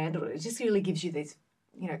how I handled it. It just really gives you these,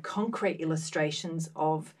 you know, concrete illustrations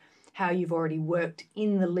of how you've already worked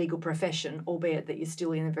in the legal profession, albeit that you're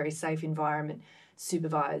still in a very safe environment,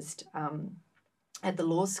 supervised at the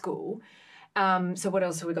law school. So what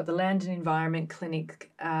else have we got? The Land and Environment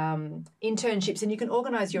Clinic, internships, and you can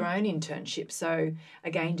organise your own internships. So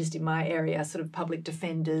again, just in my area, sort of public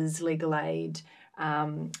defenders, legal aid,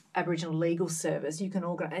 Aboriginal Legal Service. You can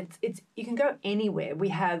organise. You can go anywhere. We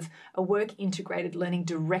have a work integrated learning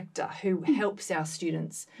director who helps our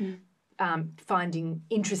students finding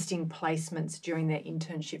interesting placements during their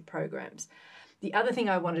internship programs. The other thing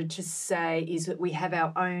I wanted to say is that we have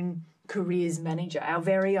our own careers manager, our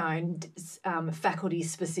very own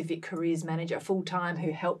faculty-specific careers manager, full-time,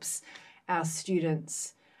 who helps our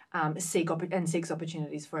students seeks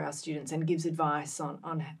opportunities for our students and gives advice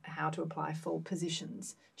on how to apply for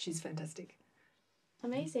positions. She's fantastic.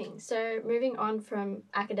 Amazing. So moving on from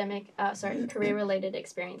career-related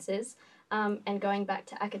experiences and going back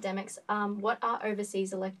to academics, what are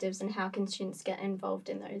overseas electives and how can students get involved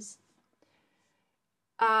in those?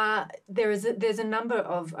 There's a number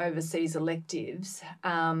of overseas electives,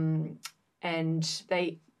 and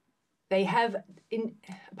they have,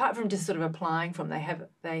 apart from just sort of applying from,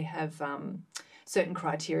 they have certain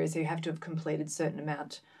criteria. So you have to have completed a certain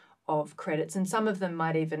amount of credits, and some of them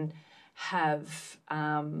might even have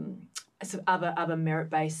sort of other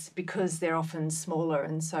merit base because they're often smaller,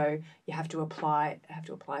 and so you have to apply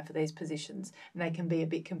for these positions, and they can be a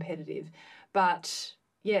bit competitive. But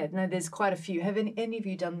yeah, no, there's quite a few. Have any of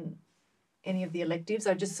you done any of the electives?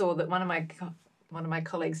 I just saw that one of my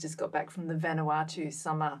colleagues just got back from the Vanuatu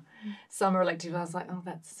summer elective. I was like, oh,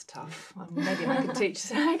 that's tough. Maybe I could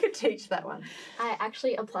teach that one. I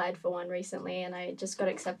actually applied for one recently and I just got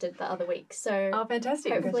accepted the other week. So oh,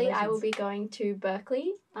 fantastic! Hopefully, I will be going to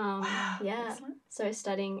Berkeley. Wow, yeah, excellent. So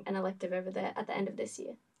studying an elective over there at the end of this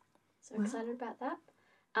year. So Wow. Excited about that.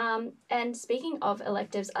 And speaking of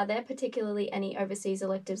electives, are there particularly any overseas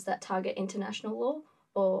electives that target international law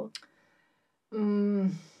or?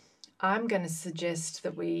 I'm going to suggest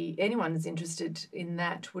that anyone who's interested in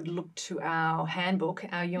that would look to our handbook,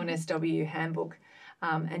 our UNSW handbook,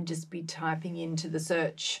 and just be typing into the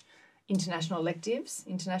search international electives,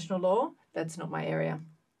 international law. That's not my area.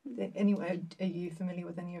 Anyway, are you familiar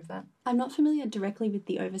with any of that? I'm not familiar directly with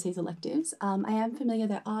the overseas electives. I am familiar.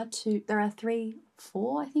 There are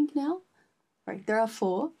 4, I think now. Sorry, there are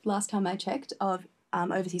 4. Last time I checked of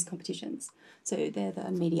overseas competitions. So they're the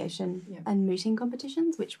mediation and mooting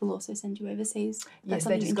competitions, which will also send you overseas. Yes,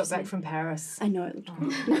 they just got back from Paris. I know. It looked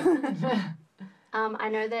I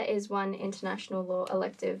know there is one international law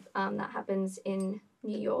elective that happens in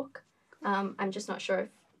New York. I'm just not sure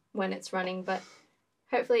when it's running, but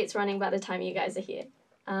hopefully it's running by the time you guys are here.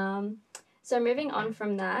 So moving on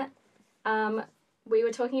from that, we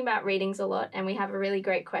were talking about readings a lot, and we have a really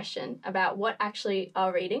great question about what actually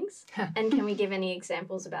are readings, and can we give any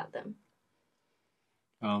examples about them?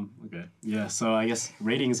 Okay. Yeah, so I guess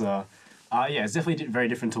readings are, it's definitely very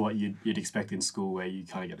different to what you'd expect in school, where you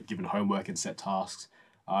kind of get given homework and set tasks.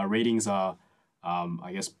 Readings are,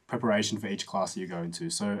 I guess, preparation for each class that you go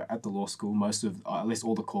into. So at the law school, most of, at least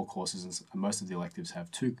all the core courses and most of the electives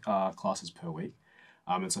have 2 classes per week.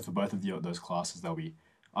 And so for both of those classes, there'll be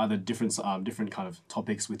either different kind of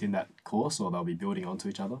topics within that course, or they'll be building onto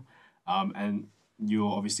each other. And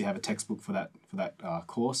you'll obviously have a textbook for that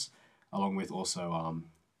course, along with also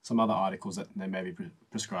some other articles that they may be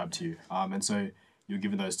prescribed to you. And so you're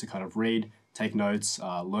given those to kind of read, take notes,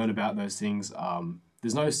 learn about those things.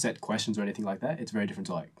 There's no set questions or anything like that. It's very different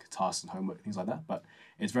to like tasks and homework, things like that. But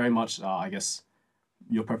it's very much, I guess,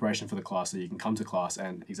 your preparation for the class, so you can come to class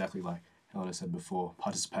and, exactly like Helena said before,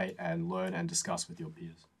 participate and learn and discuss with your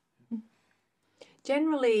peers.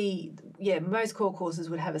 Generally, most core courses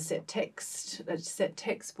would have a set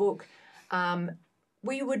textbook.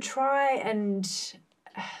 We would try and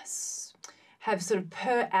have sort of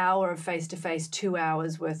per hour of face-to-face 2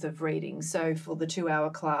 hours worth of reading. So for the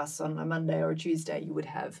 2-hour class on a Monday or a Tuesday, you would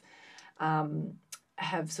have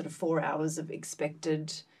sort of 4 hours of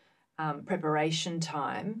expected preparation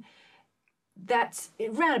time, that's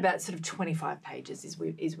around about sort of 25 pages is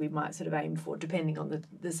we might sort of aim for, depending on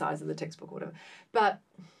the size of the textbook or whatever. But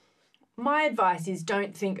my advice is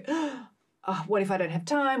don't think, oh, what if I don't have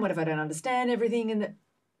time? What if I don't understand everything? And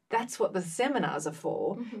that's what the seminars are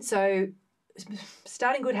for. Mm-hmm. So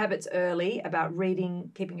starting good habits early about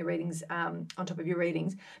reading, keeping your readings on top of your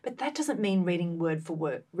readings, but that doesn't mean reading word for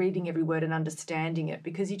word, reading every word and understanding it,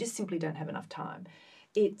 because you just simply don't have enough time.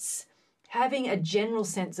 It's having a general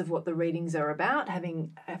sense of what the readings are about,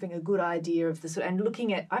 having a good idea of the sort, and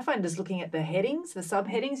I find just looking at the headings, the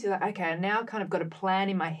subheadings, you're like, okay, now I've kind of got a plan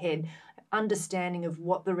in my head, understanding of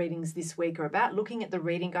what the readings this week are about, looking at the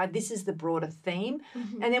reading guide, this is the broader theme,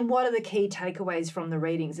 mm-hmm. and then what are the key takeaways from the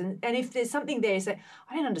readings? And if there's something there, you say,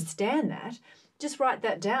 I don't understand that, just write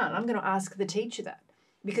that down. I'm going to ask the teacher that,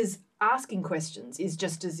 because asking questions is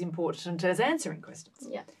just as important as answering questions.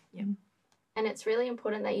 Yeah. Yeah. And it's really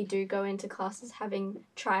important that you do go into classes having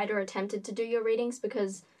tried or attempted to do your readings,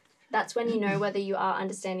 because that's when you know whether you are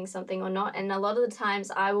understanding something or not. And a lot of the times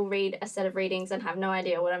I will read a set of readings and have no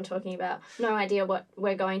idea what I'm talking about, no idea what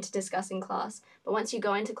we're going to discuss in class. But once you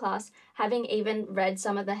go into class, having even read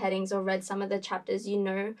some of the headings or read some of the chapters, you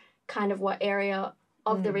know kind of what area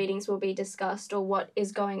of the readings will be discussed or what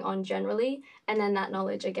is going on generally. And then that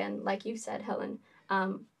knowledge, again, like you said, Helen,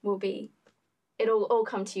 it'll all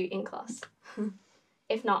come to you in class,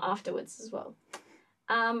 if not afterwards as well.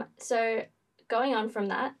 So going on from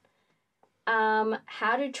that,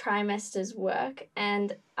 how do trimesters work?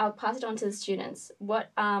 And I'll pass it on to the students. What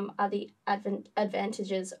are the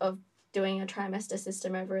advantages of doing a trimester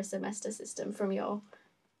system over a semester system from your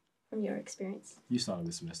experience? You started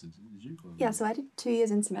with semester, did you? Yeah, so I did 2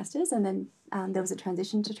 years in semesters, and then there was a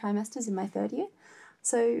transition to trimesters in my third year.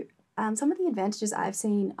 So some of the advantages I've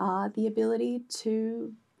seen are the ability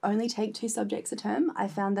to only take 2 subjects a term. I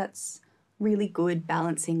found that's really good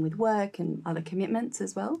balancing with work and other commitments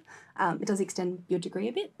as well. It does extend your degree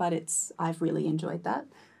a bit, but I've really enjoyed that.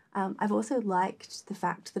 I've also liked the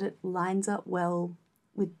fact that it lines up well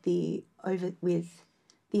with the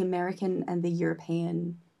American and the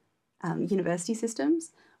European university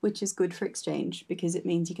systems, which is good for exchange because it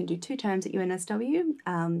means you can do 2 terms at UNSW.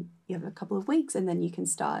 You have a couple of weeks, and then you can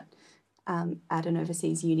start at an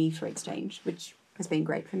overseas uni for exchange, which has been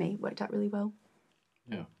great for me. Worked out really well.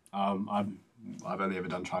 Yeah. I've only ever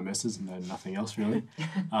done trimesters and then nothing else really.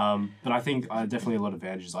 But I think definitely a lot of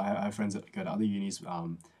advantages. I have friends that go to other unis,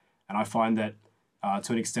 and I find that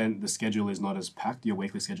to an extent the schedule is not as packed. Your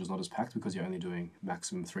weekly schedule is not as packed because you're only doing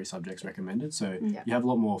maximum 3 subjects recommended. So you have a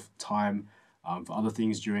lot more time for other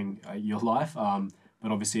things during your life.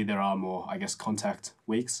 But obviously there are more, I guess, contact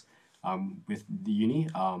weeks with the uni.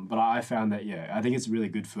 But I found that, I think it's really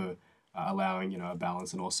good for allowing, a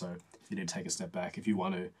balance, and also if you need to take a step back, if you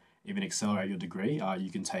want to even accelerate your degree,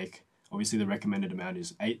 you can take, obviously the recommended amount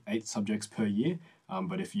is 8 subjects per year,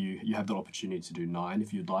 but if you have the opportunity to do 9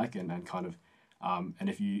 if you'd like, and kind of, and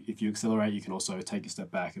if you accelerate, you can also take a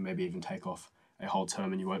step back and maybe even take off a whole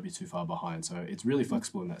term and you won't be too far behind. So it's really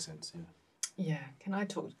flexible in that sense, Yeah, can I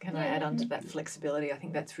add on to that flexibility? I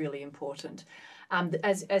think that's really important.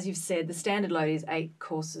 As you've said, the standard load is 8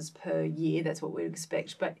 courses per year. That's what we'd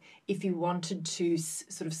expect. But if you wanted to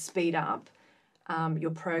sort of speed up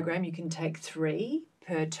your program, you can take 3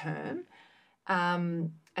 per term.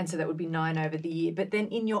 And so that would be 9 over the year. But then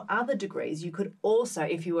in your other degrees, you could also,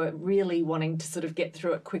 if you were really wanting to sort of get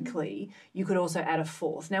through it quickly, you could also add a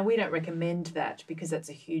 4th. Now, we don't recommend that because that's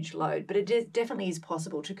a huge load, but it definitely is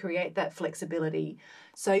possible to create that flexibility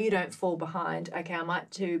so you don't fall behind. Okay, I might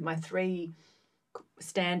do my 3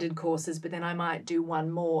 standard courses, but then I might do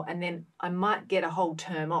 1 more, and then I might get a whole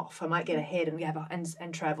term off. I might get ahead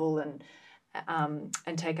and travel and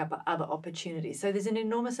take up other opportunities. So there's an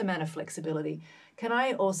enormous amount of flexibility. Can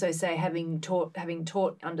I also say, having taught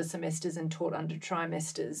under semesters and taught under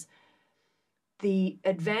trimesters, the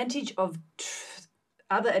advantage of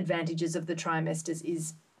other advantages of the trimesters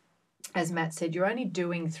is, as Matt said, you're only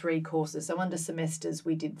doing 3 courses. So under semesters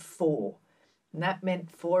we did 4, and that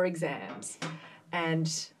meant 4 exams.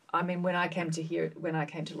 And I mean, when I came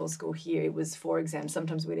to law school here, it was 4 exams.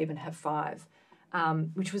 Sometimes we'd even have 5,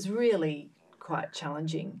 which was really quite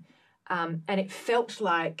challenging. And it felt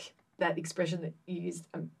like that expression that you used,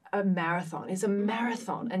 a marathon. It's a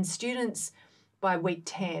marathon. And students by week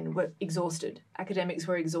 10 were exhausted. Academics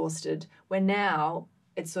were exhausted. Where now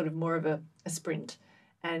it's sort of more of a sprint.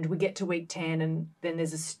 And we get to week 10 and then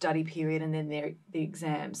there's a study period and then the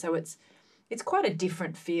exam. So it's quite a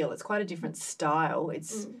different feel. It's quite a different style.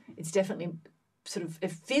 It's definitely sort of,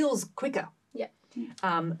 it feels quicker. Yeah.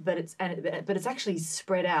 but it's actually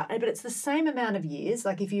spread out. But it's the same amount of years.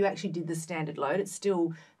 Like if you actually did the standard load, it's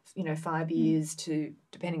still 5 years to,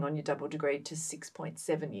 depending on your double degree, to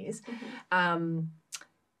 6.7 years.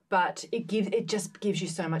 But it just gives you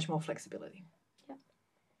so much more flexibility.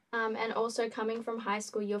 And also coming from high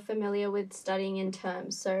school, you're familiar with studying in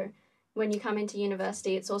terms. So when you come into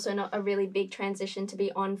university, it's also not a really big transition to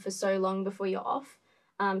be on for so long before you're off.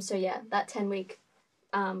 So yeah, that 10-week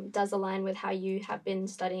does align with how you have been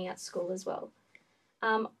studying at school as well.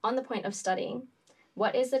 On the point of studying,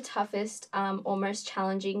 what is the toughest or most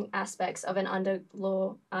challenging aspects of an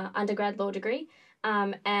undergrad law degree?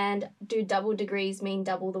 And do double degrees mean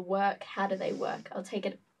double the work? How do they work? I'll take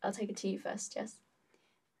it to you first, Jess.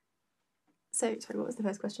 So, sorry, what was the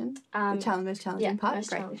first question? The most challenging part? Most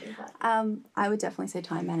Great. challenging part. I would definitely say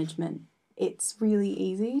time management. It's really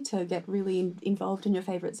easy to get really involved in your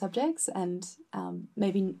favourite subjects and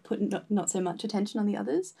maybe put not so much attention on the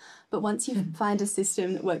others. But once you find a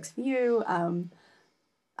system that works for you,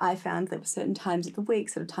 I found there were certain times of the week,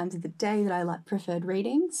 sort of times of the day that I preferred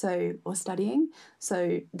reading or studying.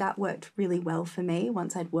 So that worked really well for me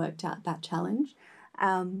once I'd worked out that challenge.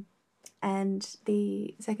 And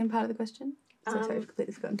the second part of the question? Sorry, I've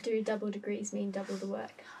completely forgotten. Do double degrees mean double the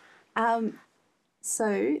work?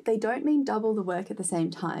 So they don't mean double the work at the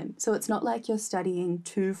same time. So it's not like you're studying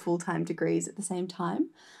 2 full-time degrees at the same time.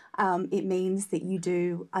 It means that you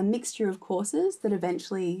do a mixture of courses that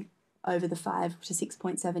eventually, over the 5 to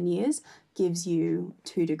 6.7 years, gives you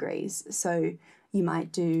 2 degrees. So you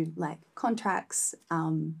might do contracts,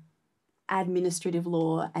 administrative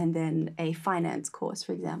law, and then a finance course,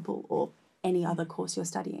 for example, or any other course you're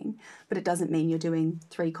studying. But it doesn't mean you're doing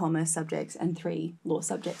 3 commerce subjects and 3 law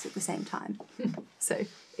subjects at the same time. So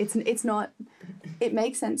it's not. It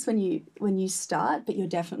makes sense when you start, but you're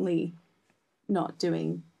definitely not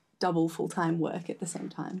doing double full-time work at the same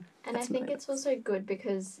time. And I think it's also good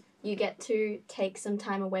because you get to take some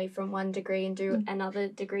time away from one degree and do another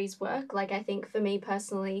degree's work. Like I think for me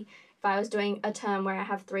personally, if I was doing a term where I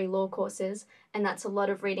have 3 law courses, and that's a lot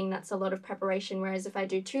of reading, that's a lot of preparation, whereas if I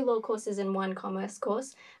do 2 law courses and 1 commerce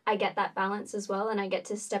course, I get that balance as well, and I get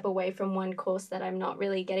to step away from one course that I'm not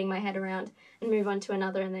really getting my head around and move on to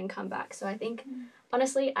another and then come back. So I think,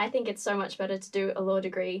 honestly, I think it's so much better to do a law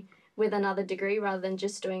degree with another degree rather than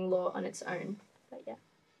just doing law on its own. But yeah.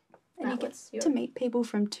 And you get to meet people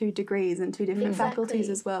from 2 degrees and 2 different faculties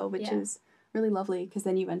as well, which is really lovely because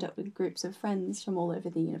then you end up with groups of friends from all over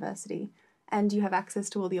the university and you have access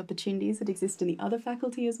to all the opportunities that exist in the other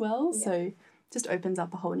faculty as well. Yeah. So it just opens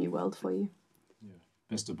up a whole new world for you. Yeah,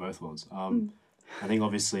 best of both worlds. I think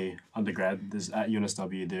obviously undergrad, at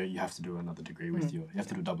UNSW, you have to do another degree with you have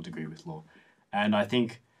to do a double degree with law. And I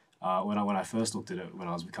think when I first looked at it, when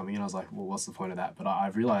I was coming in, I was like, well, what's the point of that? But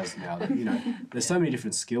I've realised now that, there's so many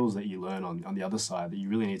different skills that you learn on the other side that you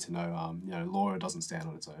really need to know. Law doesn't stand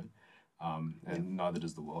on its own. And neither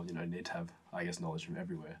does the world. You need to have, I guess, knowledge from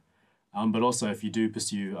everywhere. But also, if you do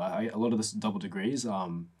pursue a lot of this double degrees,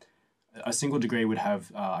 a single degree would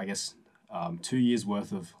have, 2 years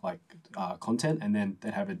worth of content, and then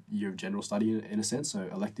they'd have a year of general study in a sense, so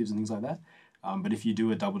electives and things like that. But if you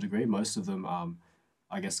do a double degree, most of them,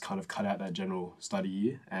 kind of cut out that general study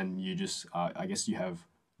year, and you just, you have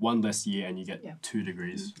 1 less year, and you get 2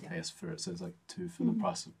 degrees, for it. So it's 2 for the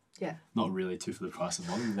price of. Yeah. Not really 2 for the price of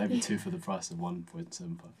 1, maybe 2 for the price of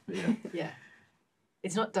 1.75. But yeah. Yeah.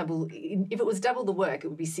 It's not double. If it was double the work, it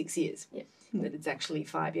would be 6 years. Yeah. But it's actually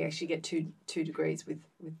 5. You actually get 2 degrees with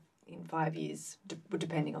in 5 years,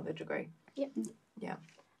 depending on the degree. Yep. Yeah.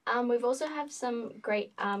 We've also have some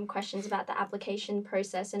great questions about the application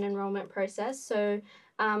process and enrolment process. So,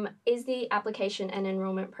 is the application and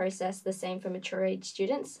enrolment process the same for mature age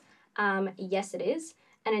students? Yes, it is.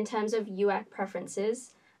 And in terms of UAC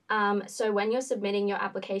preferences, so when you're submitting your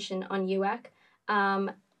application on UAC,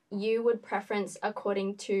 you would preference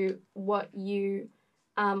according to what you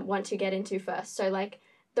want to get into first. So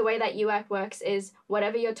the way that UAC works is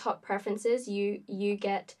whatever your top preference is, you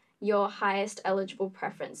get your highest eligible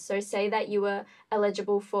preference. So say that you were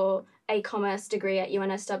eligible for a commerce degree at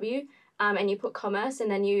UNSW, and you put commerce,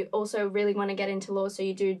 and then you also really want to get into law, so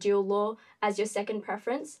you do dual law as your second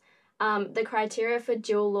preference. The criteria for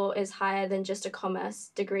dual law is higher than just a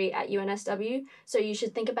commerce degree at UNSW, so you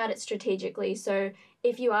should think about it strategically. So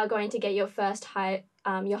if you are going to get your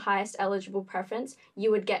your highest eligible preference,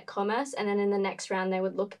 you would get commerce, and then in the next round they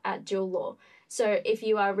would look at dual law. So if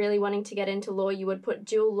you are really wanting to get into law, you would put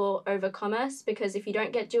dual law over commerce, because if you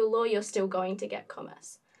don't get dual law, you're still going to get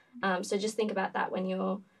commerce. So just think about that when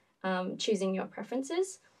you're choosing your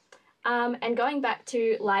preferences. And going back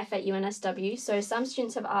to life at UNSW, so some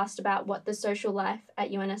students have asked about what the social life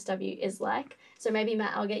at UNSW is like. So maybe,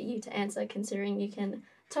 Matt, I'll get you to answer, considering you can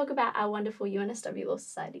talk about our wonderful UNSW Law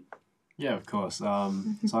Society. Yeah, of course. So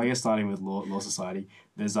I guess starting with Law Society,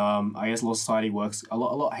 there's I guess Law Society works a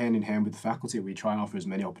lot hand in hand with the faculty. We try and offer as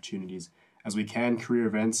many opportunities as we can, career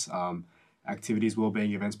events, activities,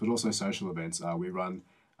 wellbeing events, but also social events. We run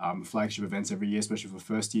flagship events every year, especially for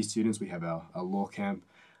first year students. We have our law camp,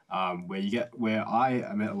 where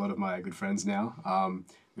I met a lot of my good friends now.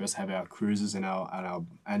 We also have our cruises and our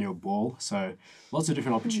annual ball. So lots of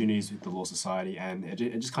different opportunities with the Law Society, and it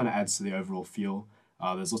just kind of adds to the overall feel.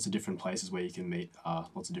 There's lots of different places where you can meet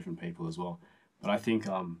lots of different people as well. But I think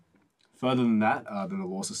further than that, than the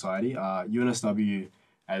Law Society, UNSW,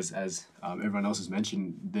 as everyone else has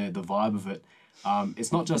mentioned, the vibe of it,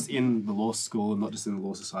 it's not just in the law school and not just in the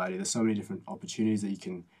Law Society. There's so many different opportunities that you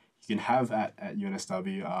can have at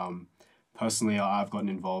UNSW. Personally, I've gotten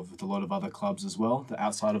involved with a lot of other clubs as well, that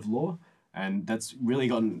outside of law, and that's really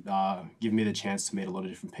given me the chance to meet a lot of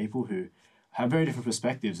different people who have very different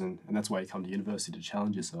perspectives, and that's why you come to university, to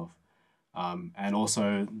challenge yourself. And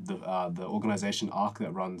also the organisation ARC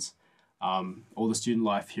that runs all the student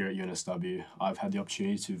life here at UNSW. I've had the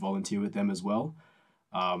opportunity to volunteer with them as well,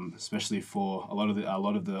 especially for a lot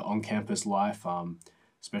of the on-campus life,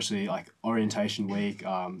 especially like orientation week,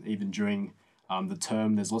 even during the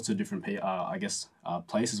term. There's lots of different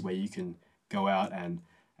places where you can go out and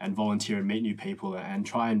volunteer and meet new people and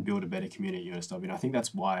try and build a better community at UNSW. And I think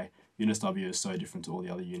that's why UNSW is so different to all the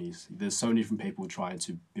other unis. There's so many different people trying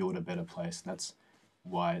to build a better place. That's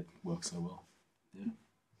why it works so well.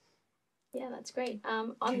 Yeah, that's great.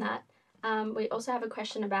 On that, we also have a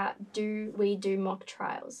question about, do we do mock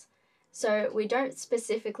trials? So we don't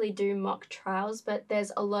specifically do mock trials, but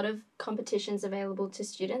there's a lot of competitions available to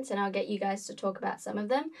students, and I'll get you guys to talk about some of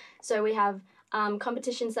them. So we have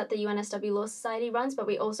competitions that the UNSW Law Society runs, but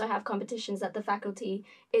we also have competitions that the faculty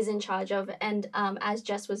is in charge of. And as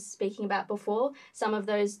Jess was speaking about before, some of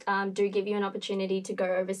those do give you an opportunity to go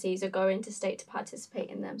overseas or go interstate to participate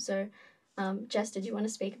in them. So Jess, did you want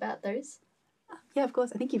to speak about those? Yeah, of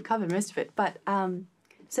course. I think you've covered most of it. But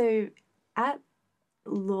so at the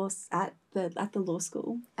law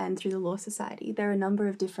school and through the Law Society, there are a number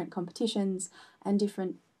of different competitions and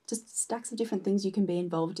different just stacks of different things you can be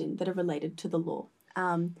involved in that are related to the law.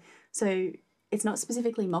 So it's not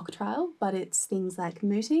specifically mock trial, but it's things like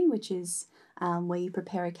mooting, which is where you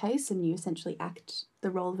prepare a case and you essentially act the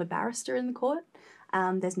role of a barrister in the court.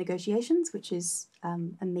 There's negotiations, which is a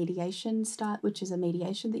mediation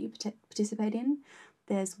that you participate in.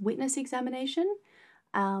 There's witness examination,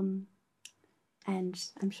 and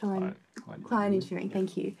I'm sure client interviewing.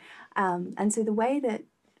 Thank you. And so the way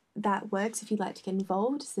that works, if you'd like to get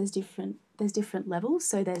involved, is there's different levels.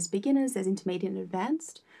 So there's beginners, there's intermediate and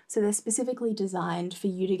advanced. So they're specifically designed for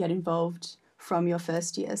you to get involved from your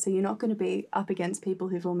first year. So you're not going to be up against people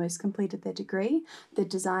who've almost completed their degree. They're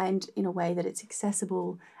designed in a way that it's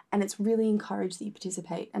accessible and it's really encouraged that you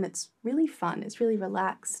participate, and it's really fun. It's really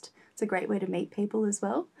relaxed. It's a great way to meet people as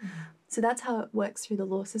well. So that's how it works through the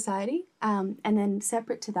Law Society. And then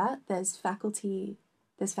separate to that, there's faculty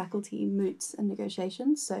moots and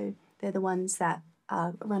negotiations. So they're the ones that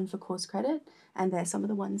run for course credit, and they're some of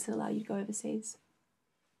the ones that allow you to go overseas.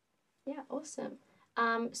 Yeah, awesome.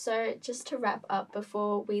 So just to wrap up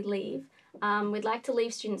before we leave, we'd like to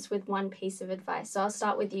leave students with one piece of advice. So I'll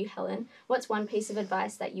start with you, Helen. What's one piece of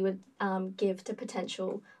advice that you would give to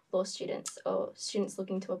potential law students or students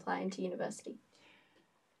looking to apply into university?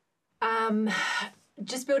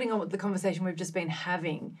 Just building on the conversation we've just been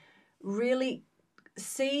having, really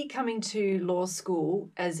see coming to law school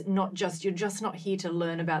as you're just not here to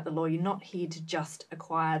learn about the law. You're not here to just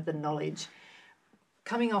acquire the knowledge.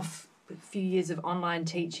 Coming off a few years of online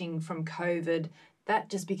teaching from COVID, that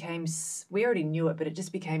just became, we already knew it, but it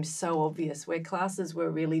just became so obvious, where classes were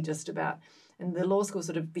really just about, and the law school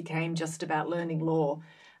sort of became just about learning law.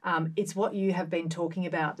 It's what you have been talking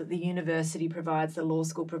about that the university provides, the law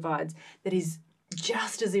school provides, that is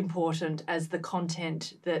just as important as the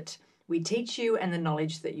content that we teach you and the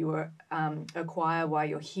knowledge that you acquire while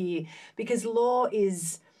you're here. Because law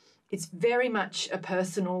it's very much a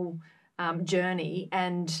personal journey,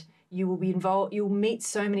 and you will be involved, you'll meet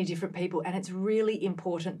so many different people, and it's really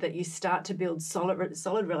important that you start to build solid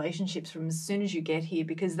relationships from as soon as you get here,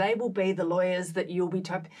 because they will be the lawyers that you'll be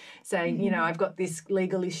saying, you know, I've got this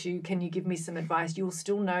legal issue, can you give me some advice? You'll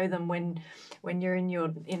still know them when you're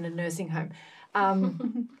in a nursing home.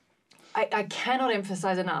 I cannot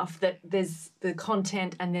emphasize enough that there's the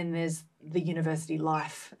content and then there's the university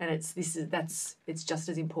life, and it's just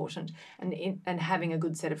as important, and having a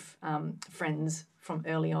good set of friends from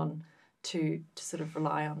early on to sort of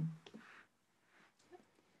rely on.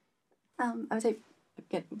 I would say,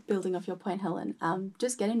 building off your point, Helen,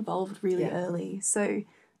 just get involved really early. So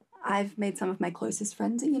I've made some of my closest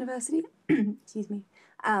friends at university. Excuse me.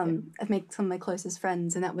 I've made some of my closest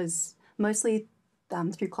friends, and that was mostly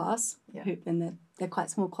through class. And they're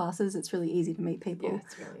quite small classes. It's really easy to meet people.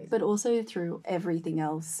 It's really easy. But also through everything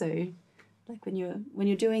else. So, like when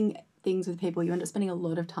you're doing things with people, you end up spending a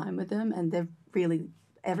lot of time with them, and they're really,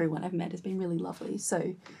 everyone I've met has been really lovely.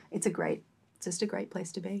 So it's just a great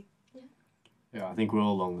place to be. Yeah, I think we're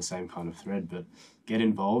all along the same kind of thread, but get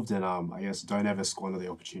involved and I guess don't ever squander the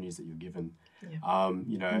opportunities that you're given.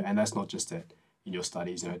 And that's not just in your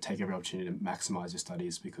studies, take every opportunity to maximize your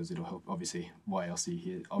studies because it'll help, obviously, why else are you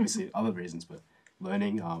here? Obviously, other reasons, but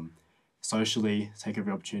learning, socially, take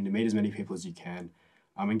every opportunity to meet as many people as you can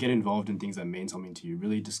and get involved in things that mean something to you.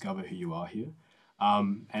 Really discover who you are here.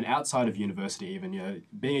 And outside of university even,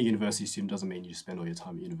 being a university student doesn't mean you spend all your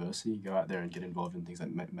time at university. Go out there and get involved in things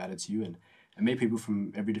that matter to you and meet people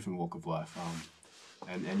from every different walk of life.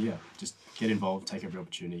 Just get involved, take every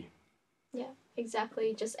opportunity. Yeah,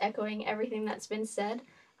 exactly. Just echoing everything that's been said.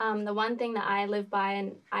 The one thing that I live by,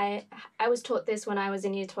 and I was taught this when I was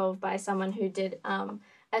in Year 12 by someone who did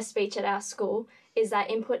a speech at our school, is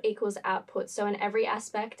that input equals output. So in every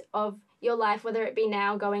aspect of your life, whether it be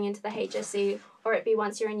now going into the HSC or it be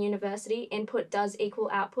once you're in university, input does equal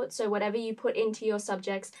output. So whatever you put into your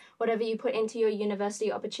subjects, whatever you put into your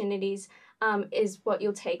university opportunities, is what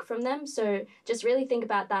you'll take from them. So just really think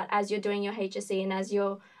about that as you're doing your HSC and as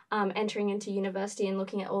you're entering into university and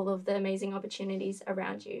looking at all of the amazing opportunities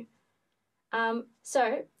around you.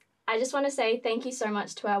 So I just want to say thank you so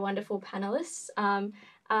much to our wonderful panelists.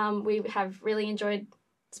 We have really enjoyed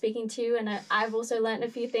speaking to you, and I've also learned a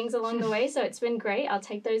few things along the way, so it's been great. I'll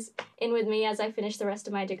take those in with me as I finish the rest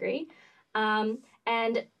of my degree.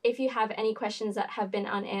 And if you have any questions that have been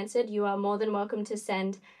unanswered, you are more than welcome to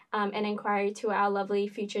send an inquiry to our lovely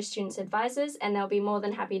future students advisors, and they'll be more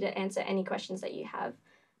than happy to answer any questions that you have.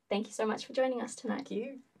 Thank you so much for joining us tonight. Thank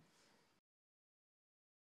you.